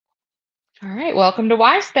All right, welcome to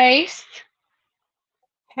Y Space.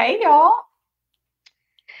 Hey y'all.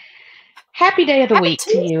 Happy day of the Happy week to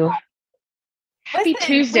Tuesday. you. Happy Listen,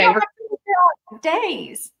 we Tuesday. don't have to figure out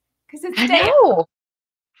days because it's I day. know.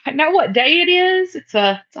 I know what day it is. It's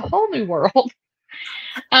a whole new world.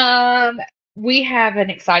 Um, we have an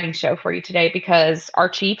exciting show for you today because our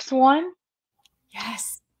Chiefs won.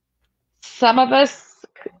 Yes. Some of us,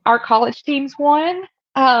 our college teams won.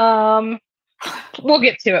 Um, we'll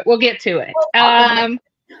get to it. We'll get to it. We'll talk about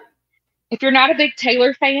If you're not a big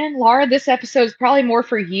Taylor fan, Laura, this episode is probably more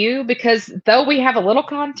for you because though we have a little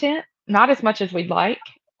content, not as much as we'd like.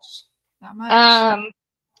 that much.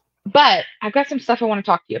 But I've got some stuff I want to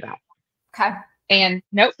talk to you about. Okay. And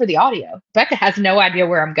note for the audio, Becca has no idea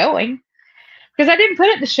where I'm going because I didn't put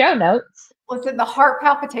it in the show notes. Listen, the heart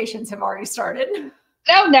palpitations have already started.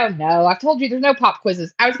 No. I've told you there's no pop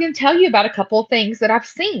quizzes. I was going to tell you about a couple of things that I've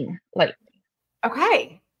seen lately.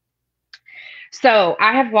 Okay. So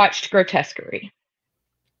I have watched Grotesquerie.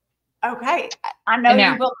 Okay. I know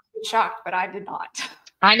Now, you will be shocked, but I did not.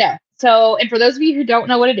 I know. So, and for those of you who don't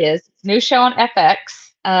know what it is, it's a new show on FX.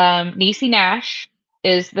 Niecy Nash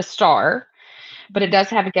is the star, but it does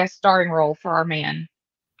have a guest starring role for our man,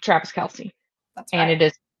 Travis Kelce. That's And right. it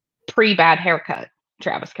is pre-bad haircut,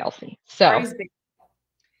 Travis Kelce. So, Praise be.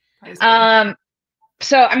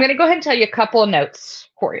 so I'm going to go ahead and tell you a couple of notes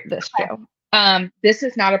for this Okay. show. This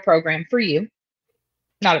is not a program for you,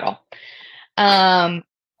 not at all.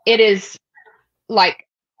 It is like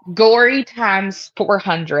gory times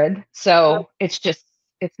 400, so it's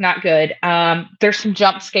not good. There's some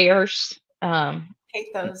jump scares.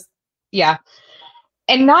 Hate those. Yeah.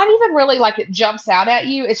 And not even really like it jumps out at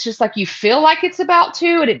you. It's just like you feel like it's about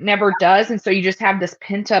to, and it never does. And so you just have this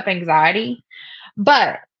pent up anxiety.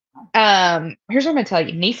 But here's what I'm gonna tell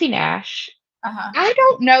you. Niecy Nash, I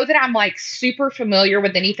don't know that I'm like super familiar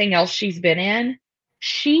with anything else she's been in.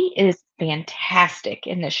 She is fantastic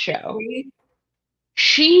in this show.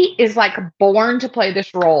 She is like born to play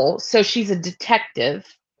this role. So she's a detective,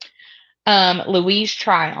 Louise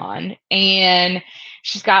Tryon, and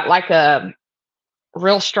she's got like a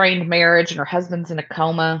real strained marriage and her husband's in a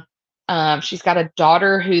coma. She's got a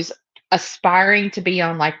daughter who's aspiring to be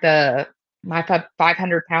on like the My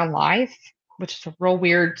 500-Pound Life, which is a real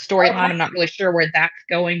weird storyline. I'm not really sure where that's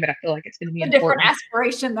going, but I feel like it's going to be a important. different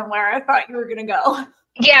aspiration than where I thought you were going to go.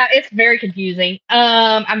 Yeah, it's very confusing.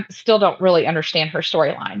 I still don't really understand her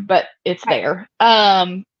storyline, but it's there.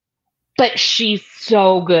 But she's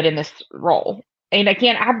so good in this role. And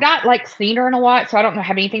again, I've not like seen her in a lot, so I don't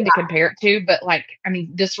have anything to compare it to. But like, I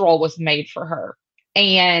mean, this role was made for her.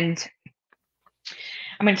 And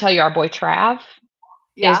I'm going to tell you, our boy Trav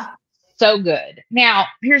is so good. Now,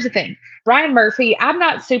 here's the thing: Ryan Murphy. I'm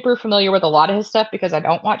not super familiar with a lot of his stuff because I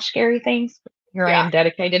don't watch scary things. Here I am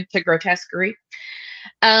dedicated to grotesquerie.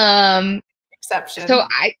 Exception. So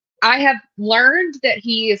I have learned that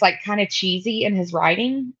he is like kind of cheesy in his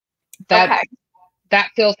writing.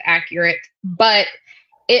 That feels accurate, but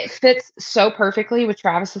it fits so perfectly with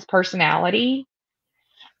Travis's personality.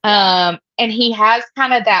 And he has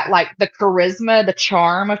kind of that like the charisma, the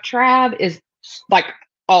charm of Trav is like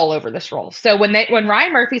all over this role. So when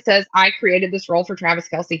Ryan Murphy says I created this role for Travis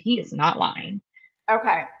Kelce, he is not lying.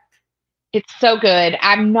 Okay. It's so good.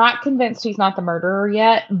 I'm not convinced he's not the murderer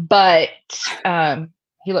yet, but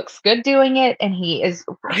he looks good doing it, and he's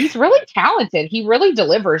really talented. He really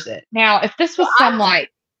delivers it. Now, if this was some like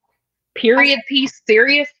period piece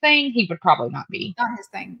serious thing, he would probably not be. Not his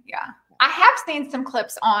thing, yeah. I have seen some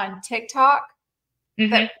clips on TikTok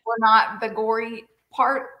that were not the gory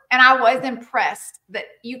part, and I was impressed that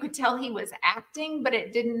you could tell he was acting, but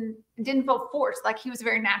it didn't feel forced. Like he was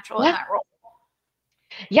very natural in that role.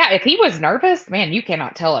 Yeah, if he was nervous, man, you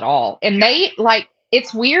cannot tell at all. And they like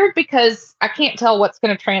it's weird because I can't tell what's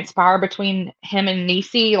going to transpire between him and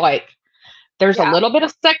Niecy. Like, there's a little bit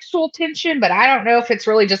of sexual tension, but I don't know if it's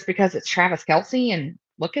really just because it's Travis Kelce and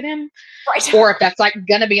look at him, or if that's like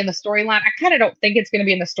going to be in the storyline. I kind of don't think it's going to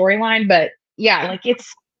be in the storyline, but yeah, like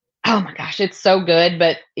it's, oh my gosh, it's so good.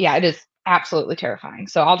 But yeah, it is absolutely terrifying.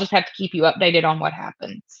 So I'll just have to keep you updated on what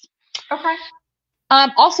happens. Okay.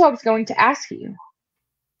 Also, I was going to ask you,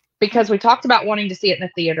 because we talked about wanting to see it in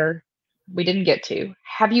the theater. We didn't get to.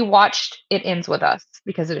 Have you watched It Ends With Us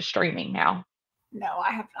because it is streaming now? No,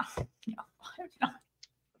 I have not. No, I have not.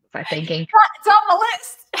 Was I thinking? It's on the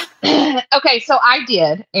list. Okay, so I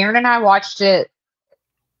did. Aaron and I watched it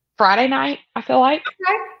Friday night, I feel like.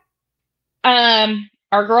 Okay.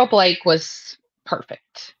 Our girl Blake was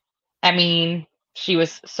perfect. I mean, she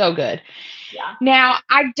was so good. Yeah. Now,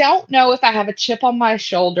 I don't know if I have a chip on my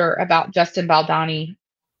shoulder about Justin Baldoni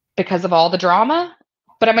because of all the drama,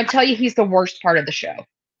 But I'm going to tell you, he's the worst part of the show.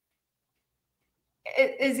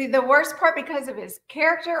 Is he the worst part because of his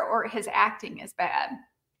character, or his acting is bad?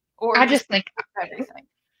 Or I just think everything.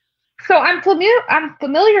 So I'm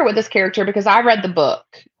familiar with this character because I read the book.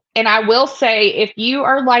 And I will say, if you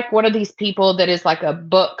are like one of these people that is like a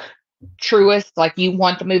book truist, like you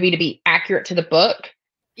want the movie to be accurate to the book.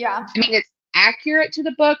 Yeah. I mean, it's accurate to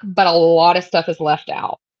the book, but a lot of stuff is left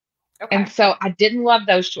out. Okay. And so I didn't love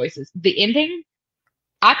those choices. The ending,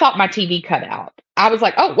 I thought my TV cut out. I was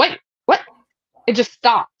like, oh, wait, what? It just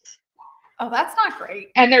stops. Oh, that's not great.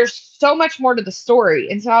 And there's so much more to the story.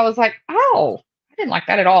 And so I was like, oh, I didn't like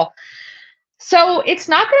that at all. So it's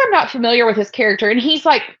not that I'm not familiar with his character. And he's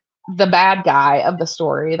like the bad guy of the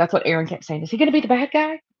story. That's what Aaron kept saying. Is he going to be the bad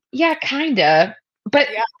guy? Yeah, kind of. But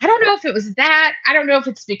yeah. I don't know if it was that. I don't know if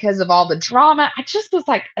it's because of all the drama. I just was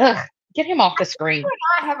like, ugh, get him off the screen. You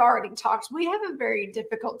and I have already talked. We have a very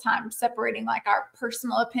difficult time separating like our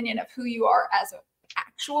personal opinion of who you are as an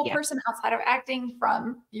actual person outside of acting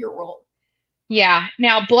from your role. Yeah.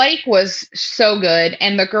 Now, Blake was so good.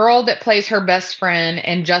 And the girl that plays her best friend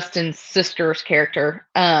and Justin's sister's character,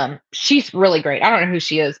 she's really great. I don't know who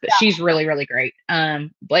she is, but she's really, really great.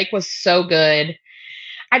 Blake was so good.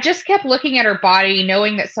 I just kept looking at her body,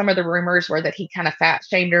 knowing that some of the rumors were that he kind of fat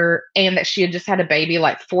shamed her and that she had just had a baby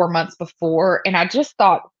like 4 months before. And I just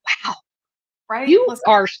thought, wow, right? You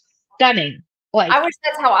are stunning. Like, I wish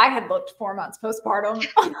that's how I had looked 4 months postpartum.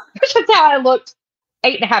 That's how I looked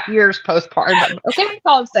 8.5 years postpartum. Okay, that's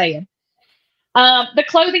all I'm saying. The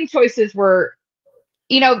clothing choices were,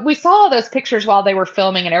 we saw those pictures while they were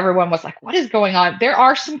filming and everyone was like, what is going on? There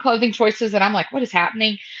are some clothing choices and I'm like, what is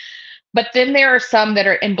happening? But then there are some that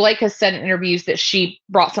are, and Blake has said in interviews that she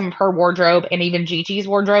brought some of her wardrobe and even Gigi's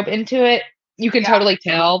wardrobe into it. You can totally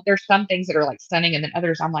tell. There's some things that are like stunning and then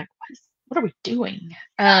others I'm like, what are we doing?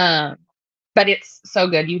 But it's so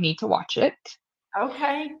good. You need to watch it.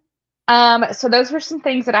 Okay. So those were some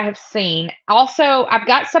things that I have seen. Also, I've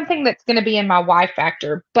got something that's going to be in my Y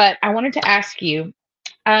factor, but I wanted to ask you,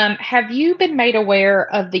 have you been made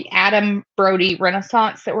aware of the Adam Brody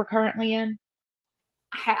renaissance that we're currently in?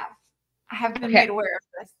 I have been made aware of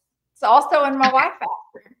this. It's also in my Y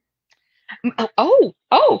factor. Oh,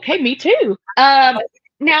 okay. Me too.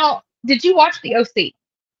 Now, did you watch the OC?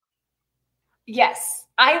 Yes.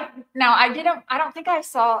 I don't think I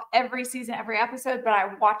saw every season, every episode, but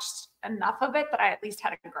I watched enough of it that I at least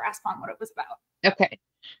had a grasp on what it was about. Okay.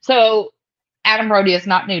 So Adam Brody is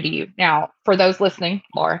not new to you. Now, for those listening,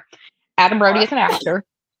 Laura, Adam Brody is an actor.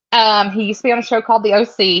 He used to be on a show called The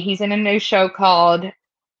OC. He's in a new show called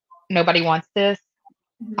Nobody Wants This.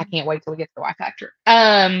 Mm-hmm. I can't wait till we get to the Y Factor.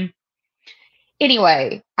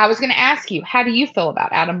 Anyway, I was going to ask you, how do you feel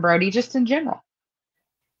about Adam Brody just in general?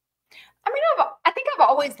 I mean, I think I've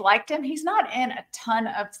always liked him. He's not in a ton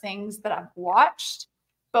of things that I've watched,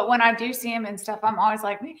 but when I do see him and stuff, I'm always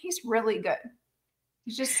like, man, he's really good.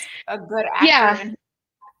 He's just a good actor. Yeah. And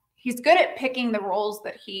he's good at picking the roles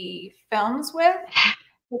that he films with.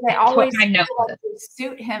 They always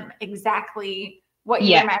suit him exactly what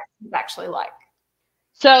you imagine he's actually like.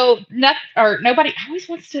 So nobody. I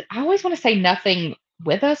always want to say Nothing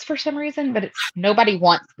With Us for some reason, but it's Nobody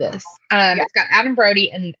Wants This. It's got Adam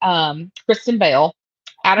Brody and Kristen Bell.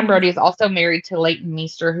 Adam Brody is also married to Leighton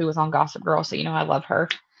Meester, who was on Gossip Girl, so I love her.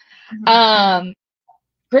 Mm-hmm.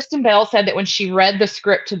 Kristen Bell said that when she read the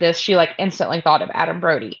script to this, she like instantly thought of Adam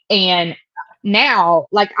Brody. And now,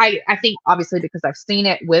 like I think obviously because I've seen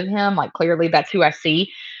it with him, like clearly that's who I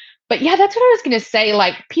see. But yeah, that's what I was going to say.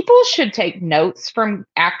 Like, people should take notes from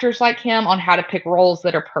actors like him on how to pick roles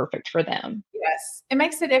that are perfect for them. Yes, it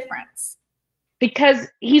makes a difference. Because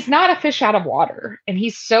he's not a fish out of water, and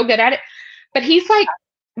he's so good at it. But he's like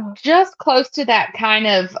just close to that kind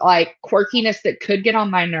of like quirkiness that could get on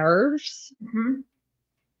my nerves. Mm-hmm.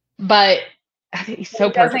 But I think he's so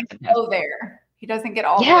perfect. He doesn't go there. He doesn't get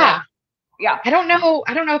all the way. Yeah. I don't know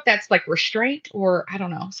if that's like restraint or I don't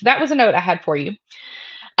know. So that was a note I had for you.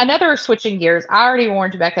 Another switching gears, I already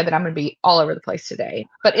warned Becca that I'm going to be all over the place today.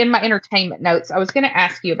 But in my entertainment notes, I was going to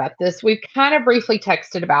ask you about this. We've kind of briefly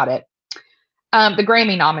texted about it. The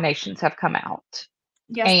Grammy nominations have come out.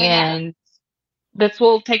 Yes, and this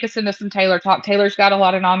will take us into some Taylor talk. Taylor's got a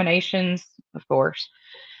lot of nominations, of course.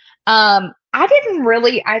 I didn't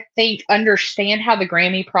really, I think, understand how the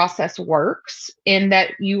Grammy process works in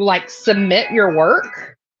that you like submit your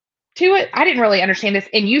work to it. I didn't really understand this.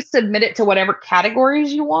 And you submit it to whatever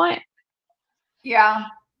categories you want. Yeah.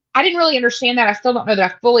 I didn't really understand that. I still don't know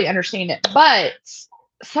that I fully understand it. But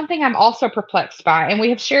something I'm also perplexed by, and we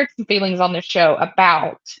have shared some feelings on this show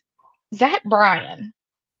about Zach Bryan.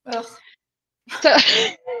 Ugh. So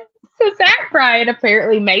So Zach Bryan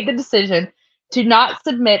apparently made the decision to not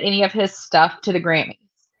submit any of his stuff to the Grammys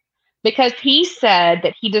because he said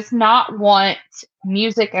that he does not want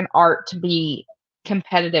music and art to be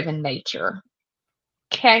competitive in nature.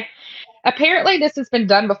 Okay. Apparently, this has been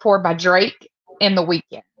done before by Drake and The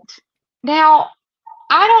Weeknd. Now,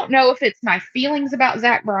 I don't know if it's my feelings about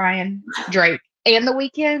Zach Bryan, Drake, and The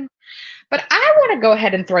Weeknd, but I want to go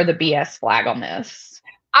ahead and throw the BS flag on this.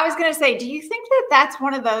 I was going to say, do you think that that's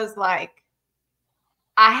one of those, like,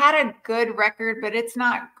 I had a good record, but it's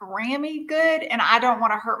not Grammy good, and I don't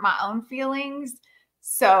want to hurt my own feelings.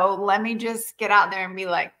 So let me just get out there and be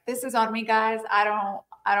like, this is on me, guys. I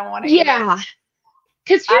don't want to. Yeah.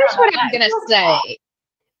 Because here's what I'm going to say.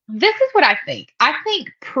 This is what I think. I think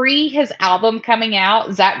pre his album coming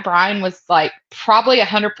out, Zach Bryan was like probably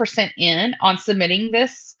 100% in on submitting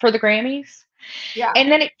this for the Grammys. Yeah.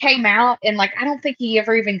 And then it came out, and like, I don't think he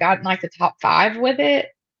ever even got in like the top 5 with it.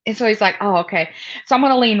 And so he's like, oh, okay. So I'm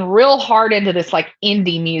going to lean real hard into this like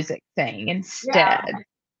indie music thing instead.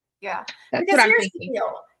 Yeah. That's because what I'm here's thinking. the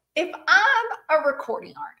deal. If I'm a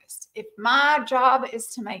recording artist, if my job is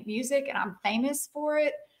to make music and I'm famous for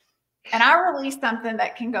it, and I release something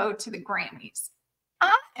that can go to the Grammys,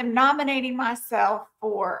 I am nominating myself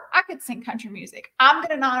for, I could sing country music. I'm going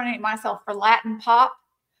to nominate myself for Latin pop.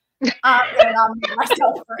 I'm going to nominate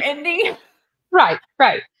myself for indie. Right.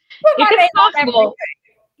 Put If my name it's on possible. everything.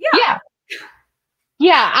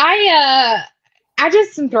 Yeah. I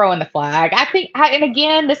just am throwing the flag. I think, and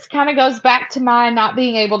again, this kind of goes back to my not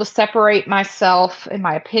being able to separate myself and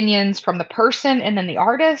my opinions from the person and then the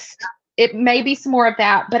artist. It may be some more of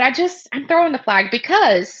that, but I'm throwing the flag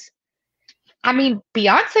because, I mean,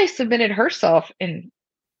 Beyonce submitted herself and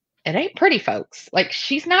it ain't pretty, folks. Like,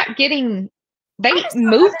 she's not getting, they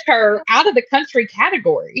moved her out of the country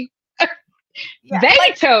category.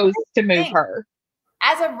 They chose to move her.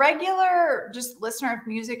 As a regular just listener of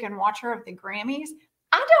music and watcher of the Grammys,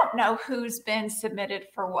 I don't know who's been submitted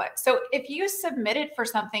for what. So if you submitted for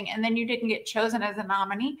something and then you didn't get chosen as a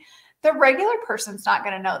nominee, the regular person's not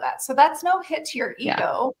going to know that. So that's no hit to your ego.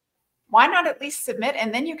 Yeah. Why not at least submit?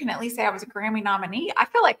 And then you can at least say I was a Grammy nominee. I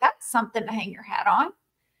feel like that's something to hang your hat on.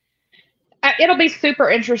 It'll be super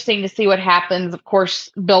interesting to see what happens. Of course,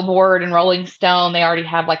 Billboard and Rolling Stone, they already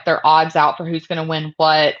have like their odds out for who's going to win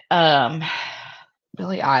what.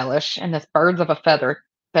 Billie Eilish and this Birds of a Feather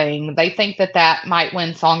thing. They think that might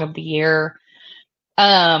win Song of the Year.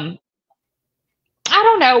 I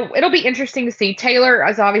don't know. It'll be interesting to see. Taylor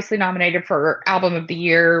is obviously nominated for Album of the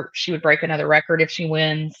Year. She would break another record if she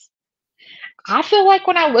wins. I feel like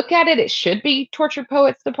when I look at it, it should be Tortured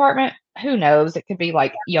Poets Department. Who knows? It could be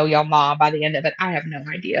like Yo-Yo Ma by the end of it. I have no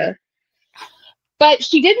idea. But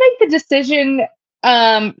she did make the decision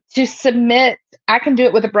to submit I Can Do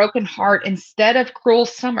It With a Broken Heart instead of Cruel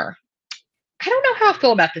Summer. I don't know how I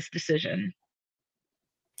feel about this decision.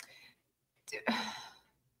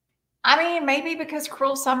 I mean, maybe because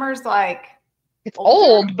Cruel Summer's like... It's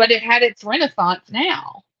old, but it had its renaissance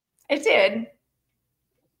now. It did.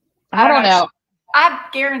 I don't know. I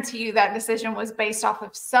guarantee you that decision was based off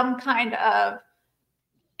of some kind of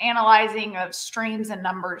analyzing of streams and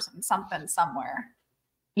numbers and something somewhere.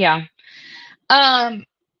 Yeah. I'm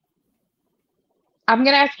going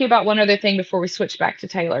to ask you about one other thing before we switch back to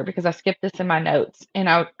Taylor, because I skipped this in my notes, and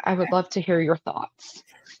I would love to hear your thoughts.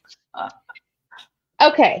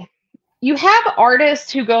 Okay. You have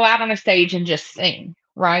artists who go out on a stage and just sing,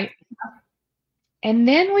 right? And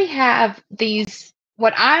then we have these,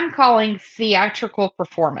 what I'm calling theatrical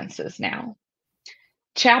performances now.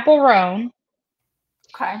 Chapel Roan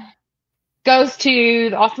goes to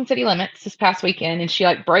the Austin City Limits this past weekend, and she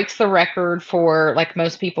like breaks the record for like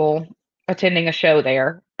most people attending a show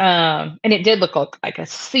there. And it did look like a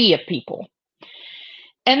sea of people.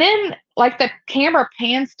 And then like the camera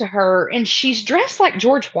pans to her and she's dressed like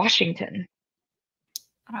George Washington.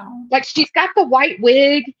 Oh. Like she's got the white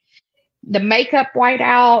wig, the makeup white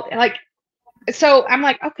out, like, so I'm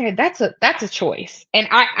like, okay, that's a choice. And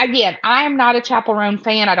I am not a Chapel Roan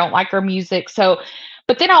fan. I don't like her music. So,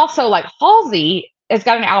 but then also like Halsey has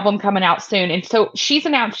got an album coming out soon. And so she's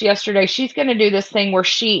announced yesterday, she's going to do this thing where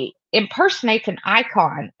she impersonates an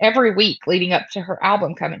icon every week leading up to her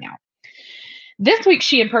album coming out. This week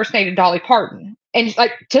she impersonated Dolly Parton, and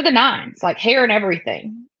like to the nines, like hair and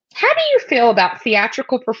everything. How do you feel about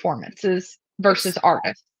theatrical performances versus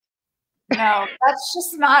artists? No,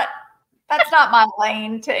 that's not my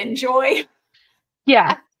lane to enjoy.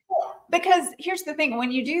 Yeah. Because here's the thing,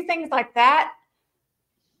 when you do things like that,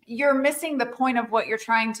 you're missing the point of what you're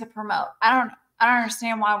trying to promote. I don't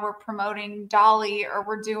understand why we're promoting Dolly or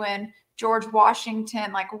we're doing George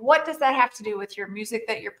Washington. Like, what does that have to do with your music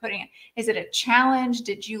that you're putting in? Is it a challenge?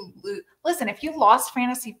 Did you lose? Listen, if you lost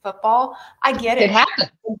fantasy football, I get it. It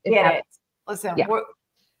happened. Get it. Listen, yeah.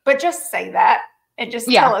 but just say that and just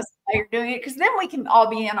Yeah. tell us how you're doing it, because then we can all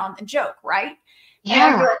be in on the joke, right? Yeah.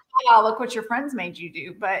 And be like, oh, look what your friends made you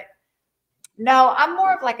do. But no, I'm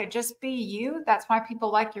more of like a just be you. That's why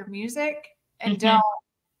people like your music. And don't,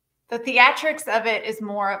 the theatrics of it is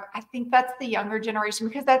more of, I think that's the younger generation,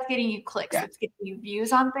 because that's getting you clicks. It's getting you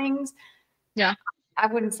views on things. Yeah. I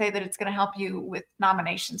wouldn't say that it's going to help you with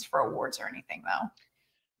nominations for awards or anything, though.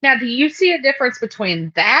 Now, do you see a difference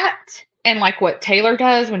between that and like what Taylor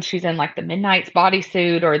does when she's in like the Midnight's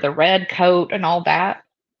bodysuit or the red coat and all that?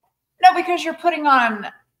 No, because you're putting on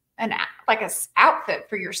an outfit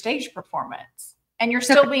for your stage performance, and you're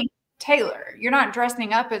still being Taylor. You're not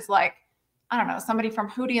dressing up as like, I don't know, somebody from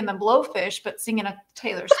Hootie and the Blowfish, but singing a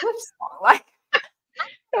Taylor Swift song. Like, I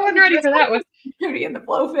wasn't ready for that one. Hootie and the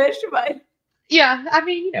Blowfish, but yeah, I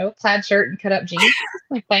mean, you know, plaid shirt and cut up jeans,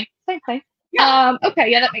 same thing. Yeah.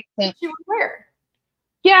 Okay, yeah, that makes sense. You would wear.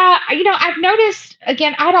 Yeah, you know, I've noticed,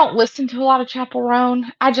 again, I don't listen to a lot of Chappell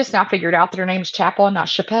Roan. I just now figured out that her name is Chappell and not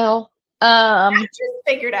Chappelle. I just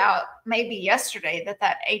figured out maybe yesterday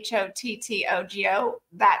that HOTTOGO,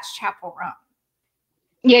 that's Chappell Roan.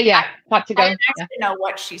 Yeah, not to go. I didn't actually know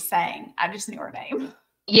what she's saying. I just knew her name.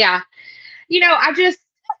 Yeah. You know, I've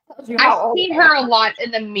seen her a lot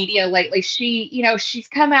in the media lately. She, you know, she's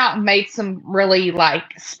come out and made some really like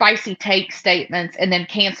spicy take statements and then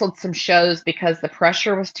canceled some shows because the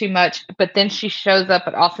pressure was too much. But then she shows up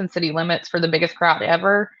at Austin City Limits for the biggest crowd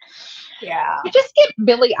ever. Yeah. You just get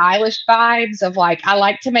Billie Eilish vibes of like, I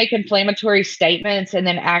like to make inflammatory statements and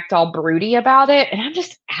then act all broody about it. And I'm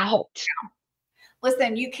just out.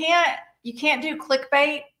 Listen, you can't do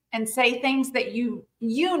clickbait and say things that you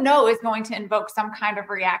know is going to invoke some kind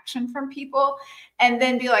of reaction from people, and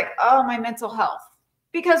then be like, oh, my mental health.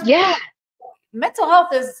 Because mental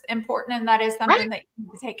health is important, and that is something that you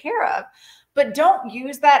need to take care of. But don't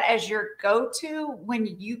use that as your go-to when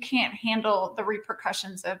you can't handle the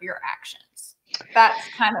repercussions of your actions. That's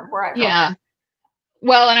kind of where I go. Yeah.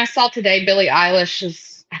 Well, and I saw today Billie Eilish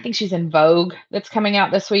I think she's in Vogue that's coming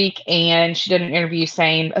out this week, and she did an interview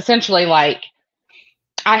saying essentially like,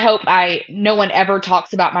 I hope no one ever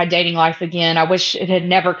talks about my dating life again. I wish it had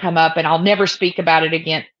never come up, and I'll never speak about it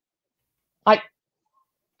again. Like,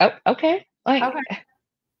 oh, okay. Like,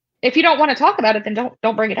 if you don't want to talk about it, then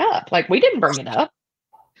don't bring it up. Like, we didn't bring it up.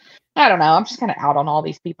 I don't know. I'm just kind of out on all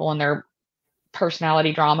these people and their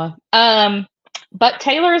personality drama. But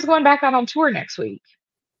Taylor is going back out on tour next week.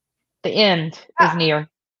 The end is near.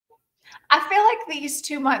 I feel like these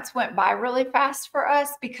 2 months went by really fast for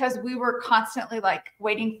us because we were constantly like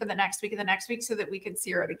waiting for the next week and the next week so that we could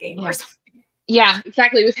see her at a game or something. Yeah,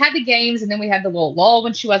 exactly. We've had the games, and then we had the little lull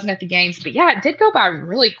when she wasn't at the games. But yeah, it did go by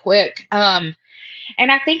really quick. And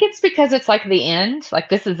I think it's because it's like the end, like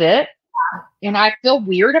this is it. And I feel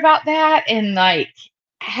weird about that, and like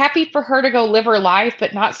happy for her to go live her life,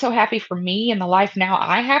 but not so happy for me and the life now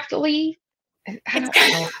I have to leave. I don't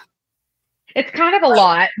know. It's kind of a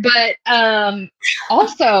lot, but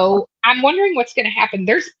also I'm wondering what's going to happen.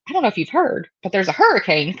 I don't know if you've heard, but there's a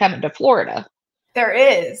hurricane coming to Florida. There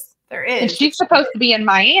is. And she's supposed to be in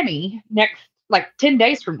Miami next, like 10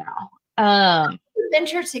 days from now.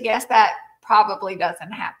 Venture to guess that probably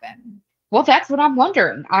doesn't happen. Well, that's what I'm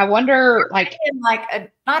wondering. I wonder, like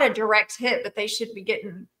not a direct hit, but they should be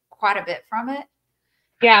getting quite a bit from it.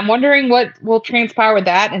 Yeah, I'm wondering what will transpire with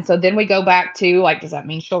that. And so then we go back to like, does that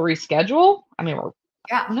mean she'll reschedule? I mean,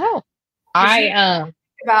 no.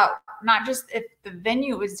 About not just if the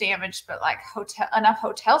venue was damaged, but like enough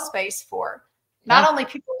hotel space for not only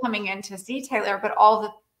people coming in to see Taylor, but all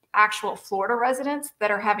the actual Florida residents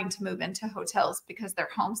that are having to move into hotels because their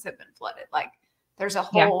homes have been flooded. Like there's a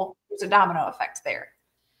there's a domino effect there.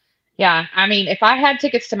 Yeah, I mean, if I had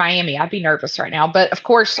tickets to Miami, I'd be nervous right now. But of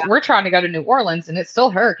course, we're trying to go to New Orleans, and it's still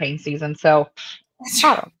hurricane season. So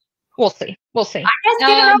we'll see. We'll see. I guess get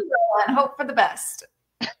an umbrella and hope for the best.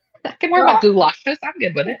 I can wear my goulashes. I'm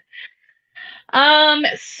good with it.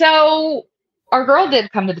 So our girl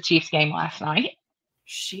did come to the Chiefs game last night.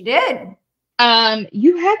 She did.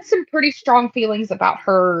 You had some pretty strong feelings about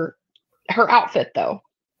her outfit, though.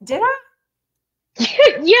 Did I?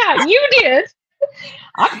 Yeah, you did.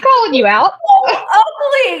 I'm calling you out.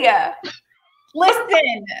 Ugly.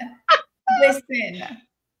 Listen.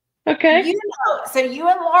 Okay. You know, so you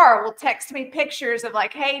and Laura will text me pictures of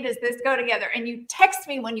like, hey, does this go together? And you text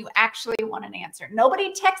me when you actually want an answer.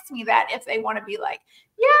 Nobody texts me that if they want to be like,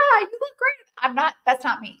 yeah, you look great. That's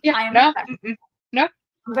not me. Yeah, I am no. not that. No.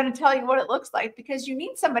 I'm going to tell you what it looks like, because you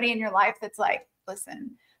need somebody in your life that's like,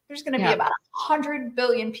 listen, there's going to be about 100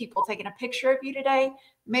 billion people taking a picture of you today.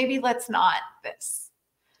 Maybe let's not this.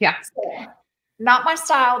 Yeah. So, not my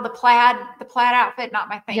style. The plaid outfit, not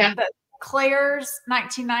my thing. Yeah. But Claire's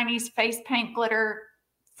 1990s face paint glitter,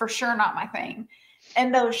 for sure not my thing.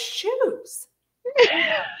 And those shoes.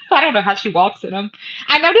 I don't know how she walks in them.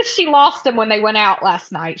 I noticed she lost them when they went out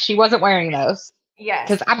last night. She wasn't wearing those. Yes.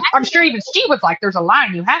 Because I'm sure even she was like, there's a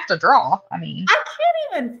line you have to draw. I mean, I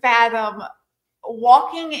can't even fathom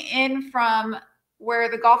walking in from where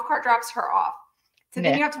the golf cart drops her off. So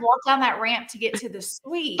then you have to walk down that ramp to get to the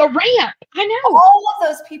suite. The ramp. I know. All of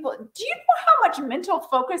those people. Do you know how much mental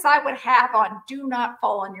focus I would have on do not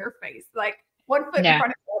fall on your face? Like 1 foot in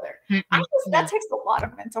front of the other. That takes a lot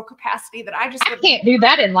of mental capacity that I can't do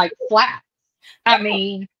that in like flat. I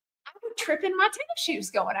mean, I would trip in my tennis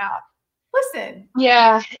shoes going out. Listen.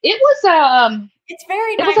 Yeah, it was it's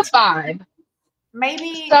very nice. It was a vibe.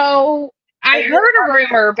 Maybe so I heard a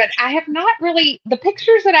rumor, but I have not really, the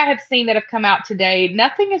pictures that I have seen that have come out today,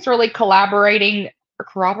 nothing is really corroborating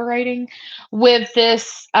with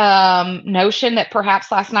this notion that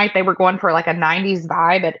perhaps last night they were going for like a 90s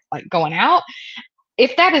vibe at like going out.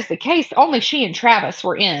 If that is the case, only she and Travis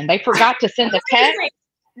were in. They forgot to send the text.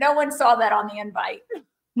 No one saw that on the invite.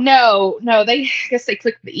 No, I guess they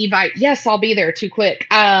clicked the invite. Yes, I'll be there too quick.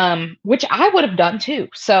 Which I would have done too.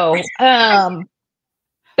 So,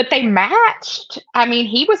 but they matched. I mean,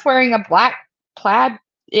 he was wearing a black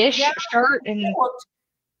plaid-ish shirt, and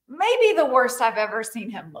maybe the worst I've ever seen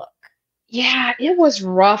him look. Yeah, it was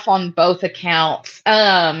rough on both accounts.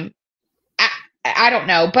 I don't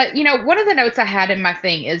know, but one of the notes I had in my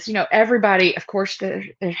thing is, everybody, of course, there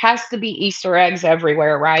has to be Easter eggs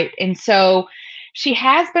everywhere, right? And so she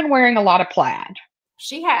has been wearing a lot of plaid.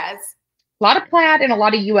 She has. A lot of plaid and a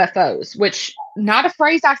lot of UFOs, which not a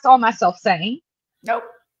phrase I saw myself saying. Nope.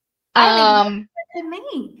 I don't know what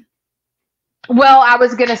it mean. Well, I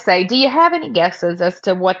was going to say, do you have any guesses as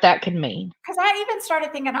to what that could mean? Because I even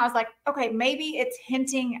started thinking, I was like, okay, maybe it's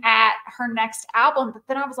hinting at her next album. But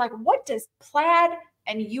then I was like, what does plaid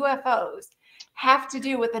and UFOs have to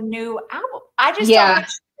do with a new album? I just don't think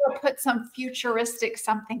she'll put some futuristic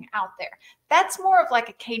something out there. That's more of like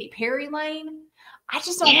a Katy Perry lane. I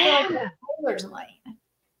just don't feel like a Taylor's lane.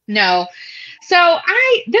 No. So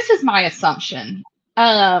this is my assumption.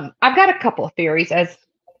 I've got a couple of theories, as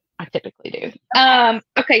I typically do.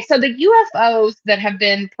 Okay, so the UFOs that have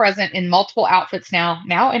been present in multiple outfits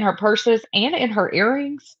now in her purses and in her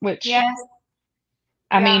earrings, which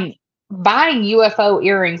I mean, buying UFO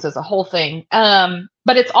earrings is a whole thing.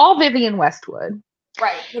 But it's all Vivienne Westwood.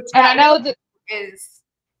 Right. Which and I know that is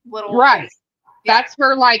little right. That's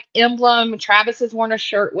her like emblem. Travis has worn a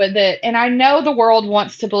shirt with it. And I know the world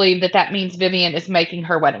wants to believe that means Vivienne is making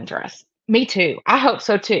her wedding dress. Me too. I hope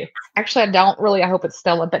so too. Actually, I don't really. I hope it's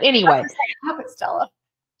Stella. But anyway. I hope it's Stella.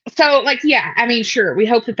 So I mean, sure. We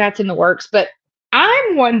hope that that's in the works. But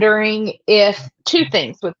I'm wondering if two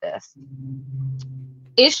things with this.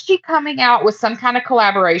 Is she coming out with some kind of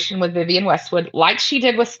collaboration with Vivienne Westwood like she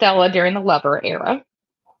did with Stella during the Lover era?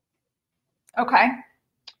 Okay.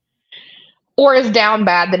 Or is Down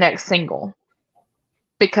Bad the next single?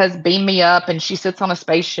 Because Beam Me Up and she sits on a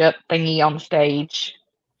spaceship thingy on the stage.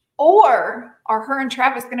 Or are her and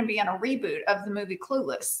Travis going to be on a reboot of the movie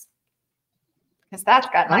Clueless? Because that's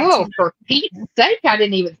got 19. Oh, for Pete's sake, I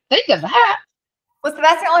didn't even think of that. Listen,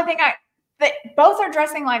 that's the only thing both are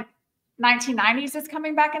dressing like 1990s is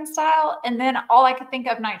coming back in style. And then all I could think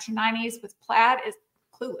of 1990s with plaid is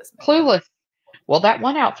Clueless. Clueless. Well, that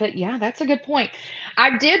one outfit, that's a good point.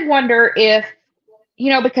 I did wonder if,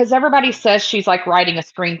 because everybody says she's like writing a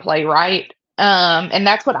screenplay, right? And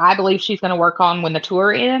that's what I believe she's going to work on when the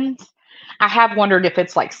tour ends. I have wondered if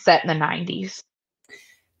it's like set in the 90s.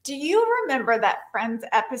 Do you remember that Friends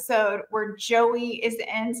episode where Joey is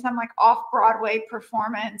in some like off-Broadway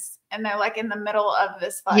performance and they're like in the middle of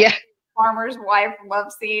this like farmer's wife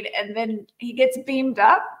love scene and then he gets beamed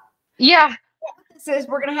up? Yeah. Says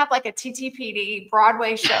we're going to have like a TTPD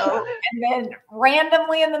Broadway show and then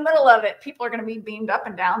randomly in the middle of it, people are going to be beamed up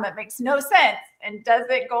and down. That makes no sense and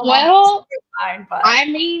doesn't go well. But I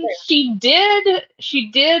mean, she did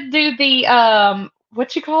do the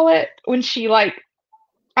what you call it when she like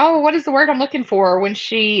what is the word I'm looking for when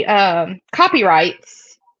she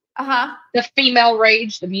copyrights the Female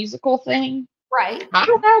Rage, the musical thing, right? I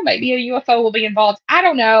don't know, maybe a UFO will be involved. I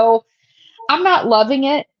don't know. I'm not loving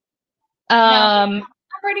it. No, I'm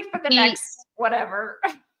ready for the next whatever.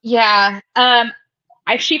 Yeah.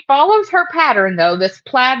 If she follows her pattern though, this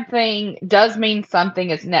plaid thing does mean something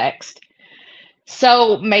is next.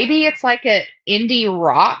 So maybe it's like a indie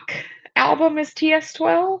rock album is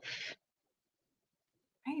TS12.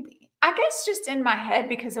 Maybe. I guess just in my head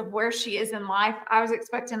because of where she is in life, I was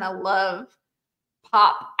expecting a love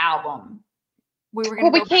pop album. We were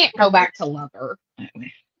Well, going to we can't go back to Lover.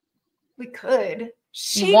 We could. You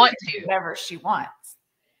She want can do to. whatever she wants.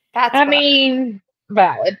 That's I mean,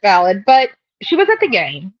 valid. But she was at the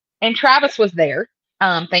game, and Travis was there.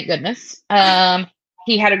 Thank goodness.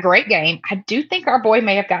 He had a great game. I do think our boy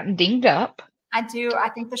may have gotten dinged up. I do. I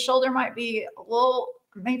think the shoulder might be a little,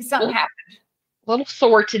 maybe something happened. A little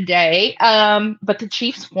sore today. But the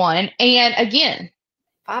Chiefs won. And again,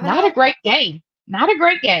 not a great game. Not a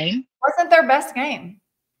great game. Wasn't their best game.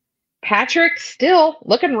 Patrick still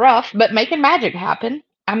looking rough, but making magic happen.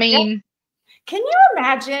 I mean, can you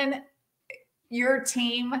imagine your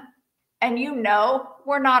team and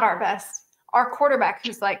we're not our best. Our quarterback,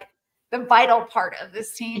 who's like the vital part of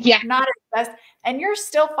this team, not our best, and you're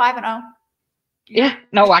still 5-0. Yeah,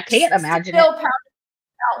 no, I can't imagine still it. Pounding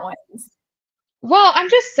out wins. Well, I'm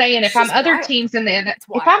just saying, if I'm other teams in the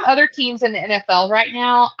NFL right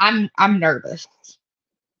now, I'm nervous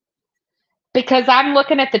because I'm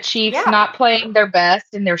looking at the Chiefs not playing their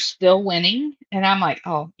best and they're still winning, and I'm like,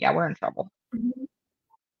 oh yeah, we're in trouble. Mm-hmm.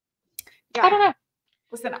 Yeah. I don't know.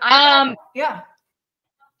 Listen,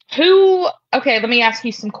 Okay, let me ask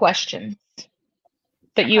you some questions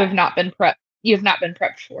that you have not been prepped. You have not been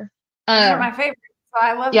prepped for. These are my favorites, so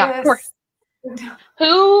I love this. Of course.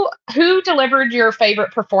 Who delivered your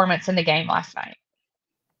favorite performance in the game last night?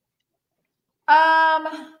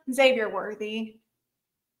 Xavier Worthy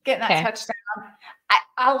getting that touchdown.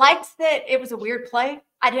 I liked that it was a weird play.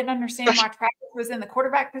 I didn't understand why Travis was in the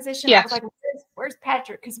quarterback position. I was like, where's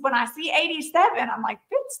Patrick? Because when I see 87, I'm like,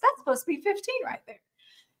 that's supposed to be 15 right there.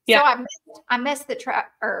 Yeah. So I missed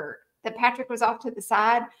that Patrick was off to the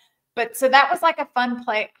side. But so that was like a fun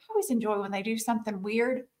play. I always enjoy when they do something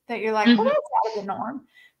weird that you're like, well, that's out of the norm.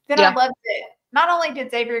 Then I loved it. Not only did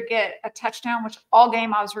Xavier get a touchdown, which all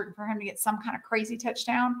game I was rooting for him to get some kind of crazy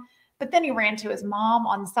touchdown, but then he ran to his mom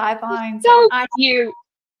on the sidelines. So cute.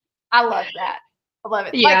 I love that. I love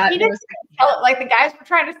it. Yeah, like he didn't like the guys were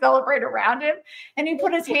trying to celebrate around him, and he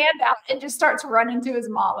put his hand out and just starts running to his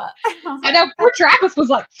mama. I know poor Travis was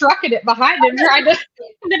like trucking it behind him, trying to,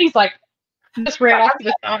 and then he's like just ran off to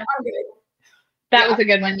the side. That was a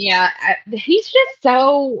good one. Yeah, he's just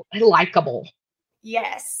so likable.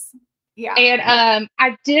 Yes. Yeah. And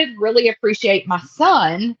I did really appreciate my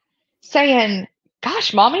son saying,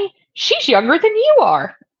 "Gosh, mommy, she's younger than you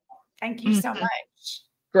are." Thank you so much.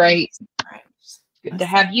 Great. Good to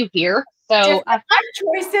have you here. So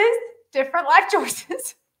different life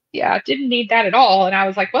choices. Yeah, didn't need that at all. And I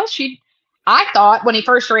was like, well, I thought when he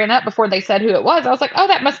first ran up before they said who it was, I was like, oh,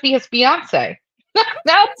 that must be his fiance.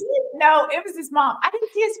 No, it was his mom. I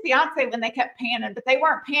didn't see his fiance when they kept panning, but they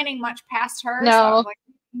weren't panning much past her. No. So I was like,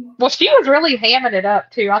 well, she was really hamming it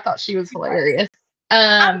up too. I thought she was hilarious.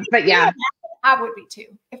 But yeah. I would be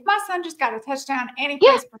too. If my son just got a touchdown and he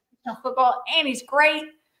plays professional football and he's great,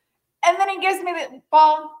 and then he gives me the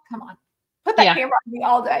ball, come on. Put that camera on me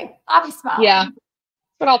all day. I'll be smiling. Yeah.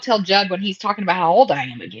 But I'll tell Judd when he's talking about how old I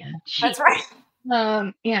am again. Jeez. That's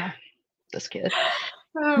right. Yeah. This kid.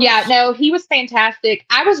 Yeah, no, he was fantastic.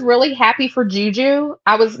 I was really happy for Juju.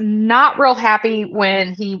 I was not real happy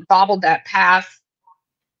when he bobbled that pass,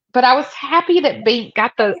 but I was happy that Bink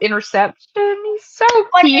got the interception. He's so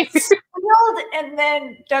cute. And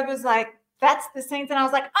then Doug was like, that's the Saints. And I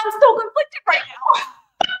was like, I'm still conflicted right now.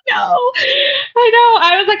 No, I know.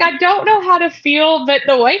 I was like, I don't know how to feel, but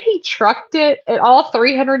the way he trucked it at all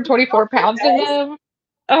 324 pounds of him,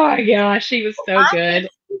 oh my gosh, he was so good.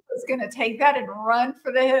 He was going to take that and run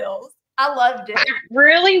for the hills. I loved it. I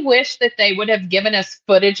really wish that they would have given us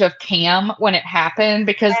footage of Cam when it happened,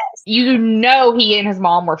 because he and his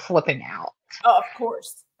mom were flipping out. Oh, of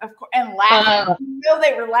course. And laughing.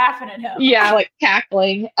 They were laughing at him. Yeah, like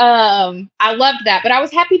cackling. I loved that, but I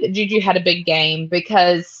was happy that Juju had a big game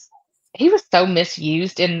because he was so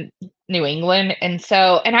misused in New England. And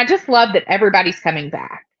I just love that everybody's coming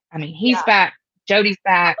back. I mean, he's back. Jody's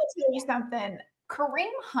back. I'll tell you something. Kareem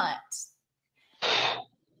Hunt.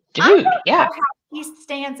 Dude, yeah. How he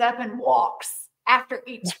stands up and walks after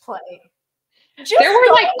each play. There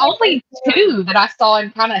were like only two that I saw him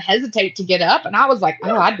kind of hesitate to get up, and I was like,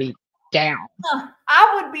 oh, I'd be down.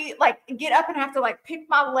 I would be like, get up and have to like pick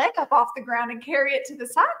my leg up off the ground and carry it to the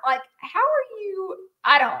side. Like, how are you?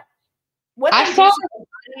 I don't. What they do to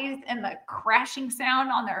their bodies and the crashing sound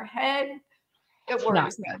on their head, it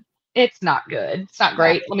worries me. It's not good. It's not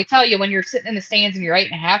great. Let me tell you, when you're sitting in the stands and you're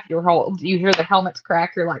 8.5 years old, you hear the helmets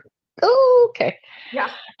crack. You're like, oh, okay. Yeah.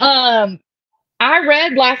 I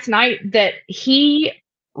read last night that he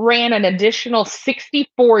ran an additional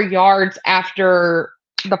 64 yards after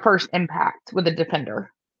the first impact with a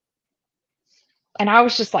defender. And I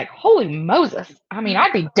was just like, holy Moses. I mean,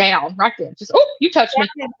 I'd be down right then. Just, oh, you touched me.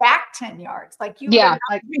 Back 10 yards. Like you yeah.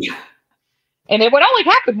 Like, and it would only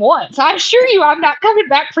happen once. I assure you, I'm not coming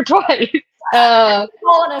back for twice.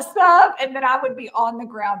 Pulling us up, and then I would be on the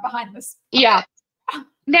ground behind this. Yeah.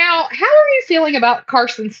 Now, how are you feeling about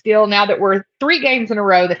Carson Steele now that we're 3 games in a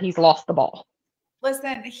row that he's lost the ball?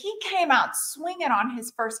 Listen, he came out swinging on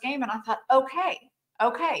his first game, and I thought,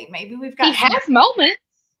 okay, maybe we've got. He has moments.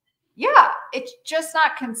 Yeah, it's just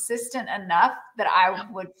not consistent enough that I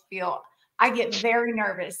would feel. I get very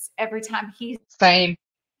nervous every time he's same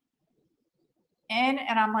in,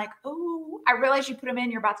 and I'm like, oh, I realize you put him in.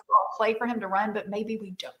 You're about to play for him to run, but maybe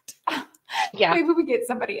we don't. Yeah, maybe we get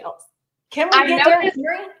somebody else. Can we get Derek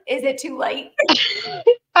Henry? Is it too late?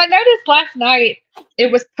 I noticed last night it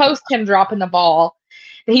was post him dropping the ball.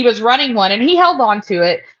 He was running one and he held on to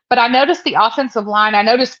it. But I noticed the offensive line. I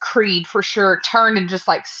noticed Creed for sure turned and just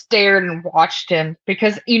like stared and watched him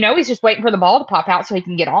because, he's just waiting for the ball to pop out so he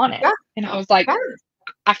can get on it. Yeah. And I was like,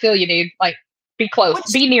 I feel you, dude. Like, be close.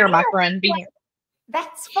 Be near, my friend. Be near.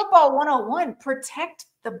 That's football 101. Protect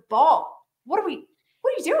the ball. What are you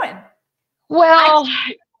doing? Well,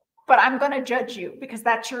 but I'm going to judge you because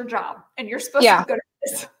that's your job and you're supposed to be good at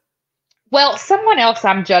this. Well, someone else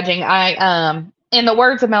I'm judging. In the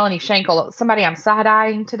words of Melanie Schenkel, somebody I'm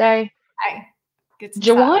side-eyeing today.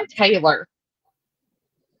 Jawan Taylor.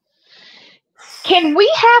 Can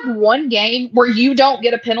we have one game where you don't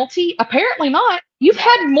get a penalty? Apparently not. You've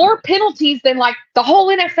had more penalties than like the whole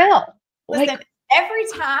NFL. Listen, every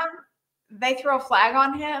time they throw a flag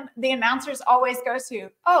on him, the announcers always go to,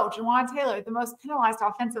 Jawan Taylor, the most penalized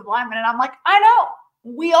offensive lineman. And I'm like, I know.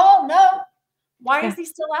 We all know. Why is he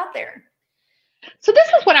still out there? So this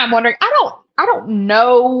is what I'm wondering. I don't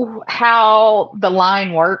know how the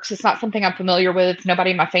line works. It's not something I'm familiar with.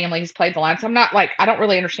 Nobody in my family has played the line. So I'm not I don't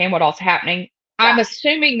really understand what all's happening. Yeah. I'm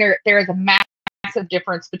assuming there is a massive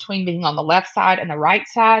difference between being on the left side and the right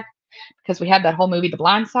side because we had that whole movie, The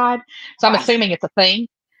Blind Side. So I'm assuming it's a thing.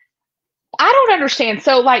 I don't understand.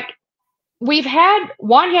 So we've had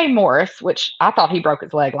Wanye Morris, which I thought he broke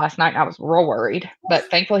his leg last night. And I was real worried, but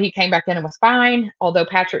thankfully he came back in and was fine. Although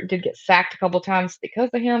Patrick did get sacked a couple of times because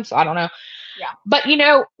of him. So I don't know. Yeah. But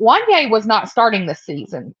Wanye was not starting this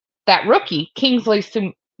season. That rookie, Kingsley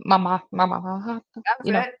he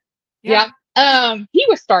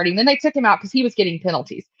was starting. Then they took him out because he was getting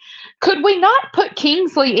penalties. Could we not put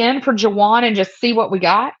Kingsley in for Jawan and just see what we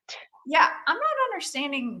got? Yeah, I'm not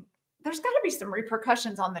understanding. There's got to be some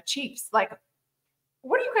repercussions on the Chiefs. Like,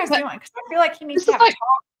 what are you guys doing? Because I feel like he needs to have a talk.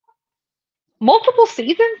 Multiple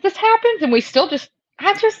seasons this happens, and we still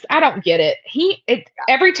I don't get it.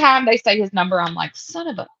 Every time they say his number, I'm like, son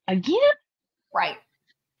of a again. Right.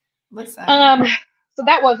 Listen. So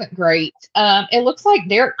that wasn't great. It looks like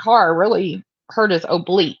Derek Carr really hurt his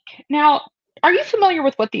oblique. Now, are you familiar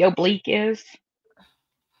with what the oblique is?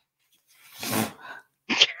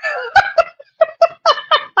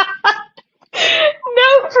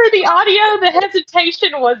 No, for the audio, the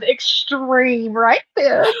hesitation was extreme right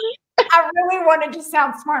there. I really wanted to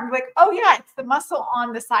sound smart and be like, oh yeah, it's the muscle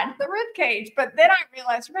on the side of the rib cage. But then I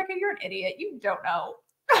realized, Rebecca, you're an idiot. You don't know.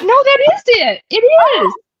 No, that is it. It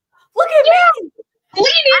is. Look at me. Lean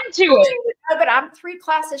into it. But I'm 3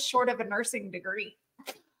 classes short of a nursing degree.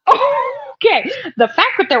 Okay. The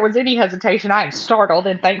fact that there was any hesitation, I am startled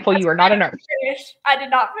and thankful you are not a nurse. I did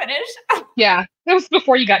not finish. Yeah. It was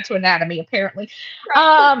before you got to anatomy, apparently.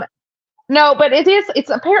 Right. No, but it's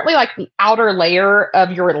apparently like the outer layer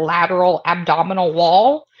of your lateral abdominal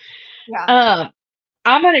wall. Yeah.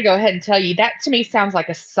 I'm going to go ahead and tell you that to me sounds like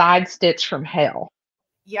a side stitch from hell.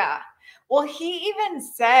 Yeah. Well, he even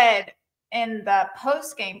said in the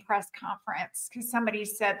post-game press conference, because somebody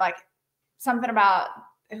said like something about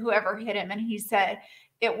whoever hit him, and he said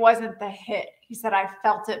it wasn't the hit. He said, I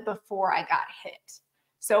felt it before I got hit.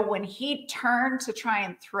 So when he turned to try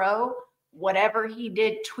and throw, whatever he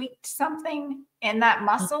did tweaked something in that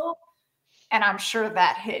muscle, and I'm sure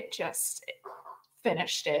that hit just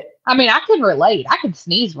finished it. I mean, I can relate. I can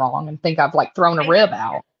sneeze wrong and think I've thrown a rib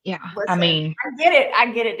out. Yeah. Listen, I mean,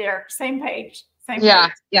 I get it, Derek. Same page. Yeah.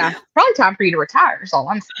 Probably time for you to retire is all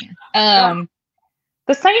I'm saying.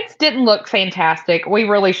 The Saints didn't look fantastic. We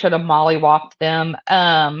really should have mollywopped them.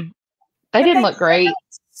 They didn't look great.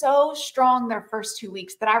 So strong their first 2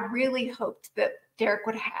 weeks that I really hoped that Derek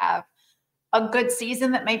would have a good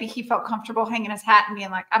season, that maybe he felt comfortable hanging his hat and being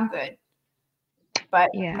like, I'm good. But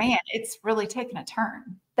man, it's really taken a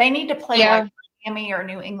turn. They need to play like Miami or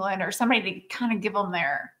New England or somebody to kind of give them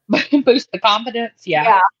their boost the confidence.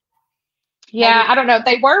 Yeah. Maybe. I don't know.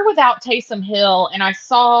 They were without Taysom Hill, and I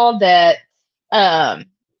saw that. I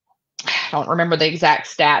don't remember the exact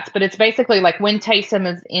stats, but it's basically like when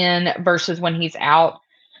Taysom is in versus when he's out,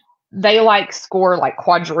 they like score like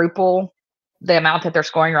quadruple the amount that they're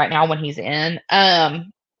scoring right now when he's in.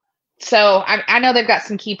 So I know they've got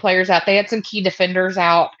some key players out. They had some key defenders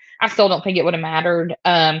out. I still don't think it would have mattered.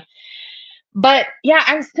 But yeah,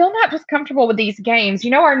 I'm still not just comfortable with these games.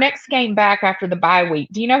 Our next game back after the bye week.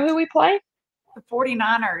 Do you know who we play? The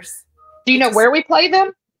 49ers. Do you know where we play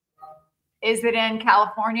them? Is it in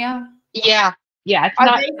California? Yeah. It's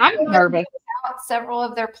not. I'm nervous. Several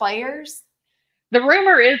of their players. The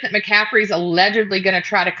rumor is that McCaffrey's allegedly going to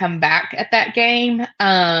try to come back at that game.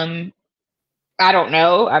 I don't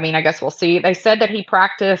know. I mean, I guess we'll see. They said that he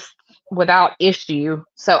practiced without issue,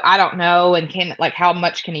 so I don't know. And how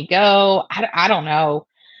much can he go? I don't know.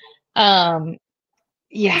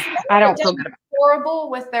 Yeah, I don't feel good about it. Horrible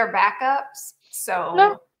with their backups. So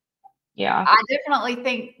no. Yeah, I definitely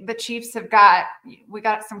think the Chiefs got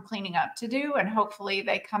some cleaning up to do, and hopefully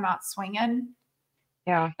they come out swinging.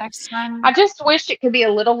 Yeah. Next time. I just wish it could be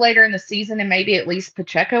a little later in the season and maybe at least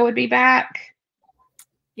Pacheco would be back.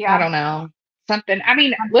 Yeah. I don't know. Something. I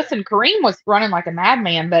mean, listen, Kareem was running like a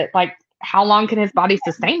madman, but how long can his body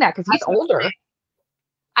sustain that? Because he's older.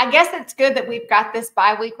 I guess it's good that we've got this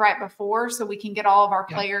bye week right before so we can get all of our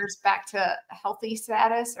players back to healthy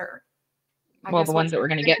status the ones that we're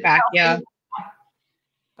going to get back. Yeah.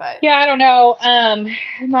 But yeah, I don't know. I'm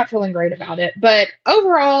not feeling great about it. But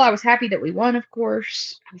overall, I was happy that we won, of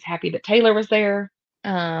course. I was happy that Taylor was there.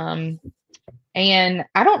 And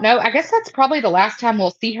I don't know. I guess that's probably the last time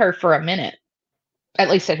we'll see her for a minute, at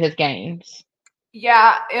least at his games.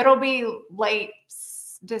 Yeah, it'll be late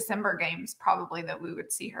December games probably that we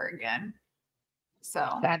would see her again.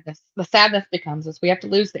 So the sadness becomes us. We have to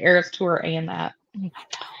lose the Eras Tour and that.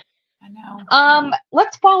 I know.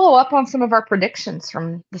 Let's follow up on some of our predictions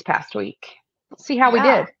from this past week. Let's see how we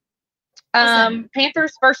did.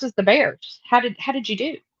 Panthers versus the Bears. How did you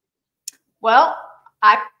do? Well,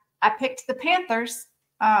 I picked the Panthers.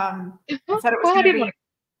 Said it was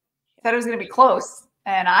going to be close,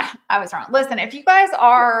 and I was wrong. Listen, if you guys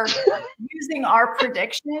are using our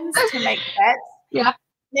predictions to make bets,